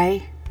Winans and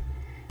Pray.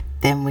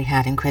 Then we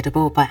had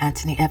Incredible by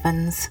Anthony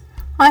Evans,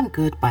 I'm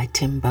Good by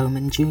Tim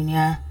Bowman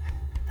Jr.,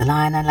 The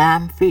Lion and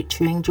Lamb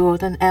featuring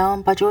Jordan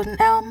Elm by Jordan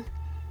Elm,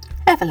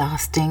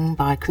 Everlasting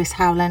by Chris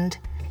Howland,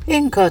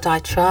 In God I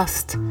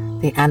Trust,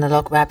 the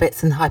Analog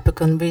Rabbits and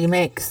Hypergun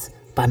remix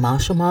by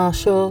Marshall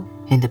Marshall.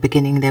 In the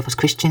beginning there was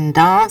Christian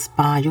Dance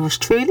by yours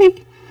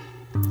truly,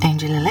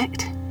 Angel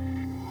Elect.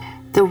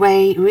 The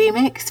Way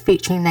remix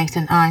featuring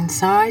Nathan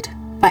Ironside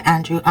by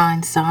Andrew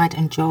Ironside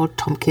and Joel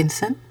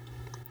Tompkinson.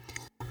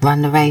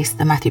 Run the Race,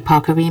 the Matthew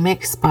Parker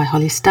remix by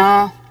Holly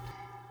Starr.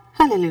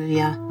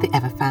 Hallelujah, the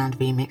Ever Found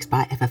remix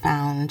by Ever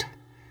Found.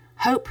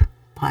 Hope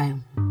by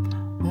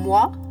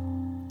Moi,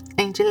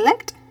 Angel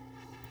Elect.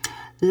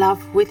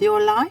 Love With Your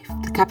Life,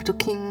 the Capital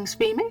Kings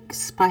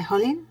remix by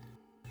Hollin.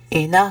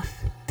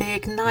 Enough, the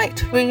Ignite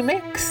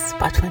remix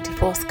by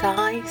 24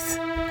 Skies.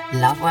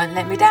 Love Won't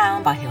Let Me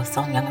Down by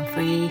Hillsong Young and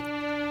Free.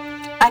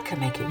 I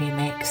Can Make It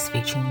remix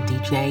featuring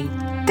DJ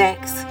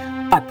Dex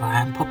by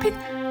Brian Poppin.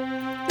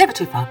 Never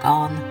Too Far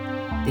Gone,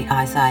 the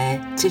Isaiah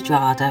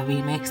Tidrada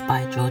remix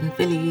by Jordan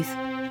Phillies.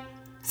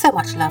 So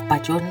Much Love by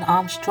Jordan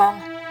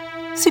Armstrong.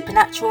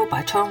 Supernatural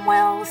by Tom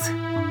Wells.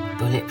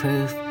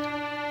 Bulletproof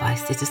by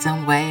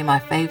Citizen Way, my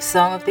fave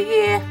song of the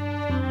year.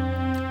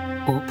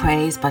 All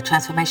Praise by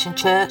Transformation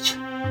Church.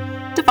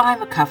 Divine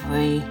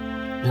Recovery,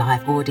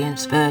 live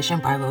audience version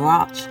by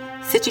Roach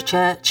City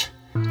Church.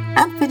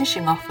 And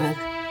finishing off with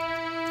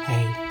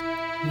Hey,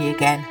 Me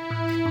Again,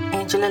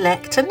 Angel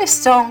Elect. And this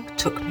song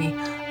took me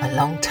a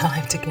long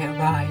time to get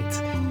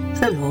right.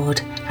 The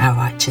Lord, Our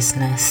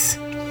Righteousness.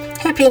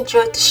 Hope you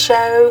enjoyed the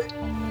show.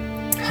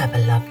 Have a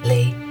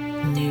lovely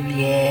New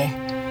Year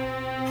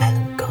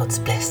and God's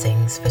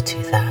blessings for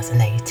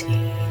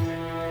 2018.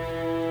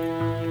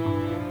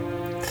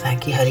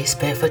 Thank you, Holy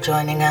Spirit, for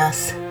joining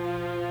us.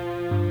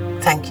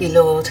 Thank you,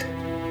 Lord,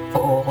 for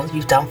all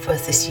you've done for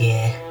us this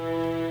year.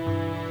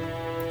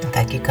 And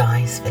thank you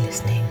guys for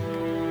listening.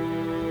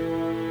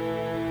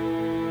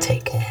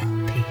 Take care.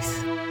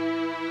 Peace.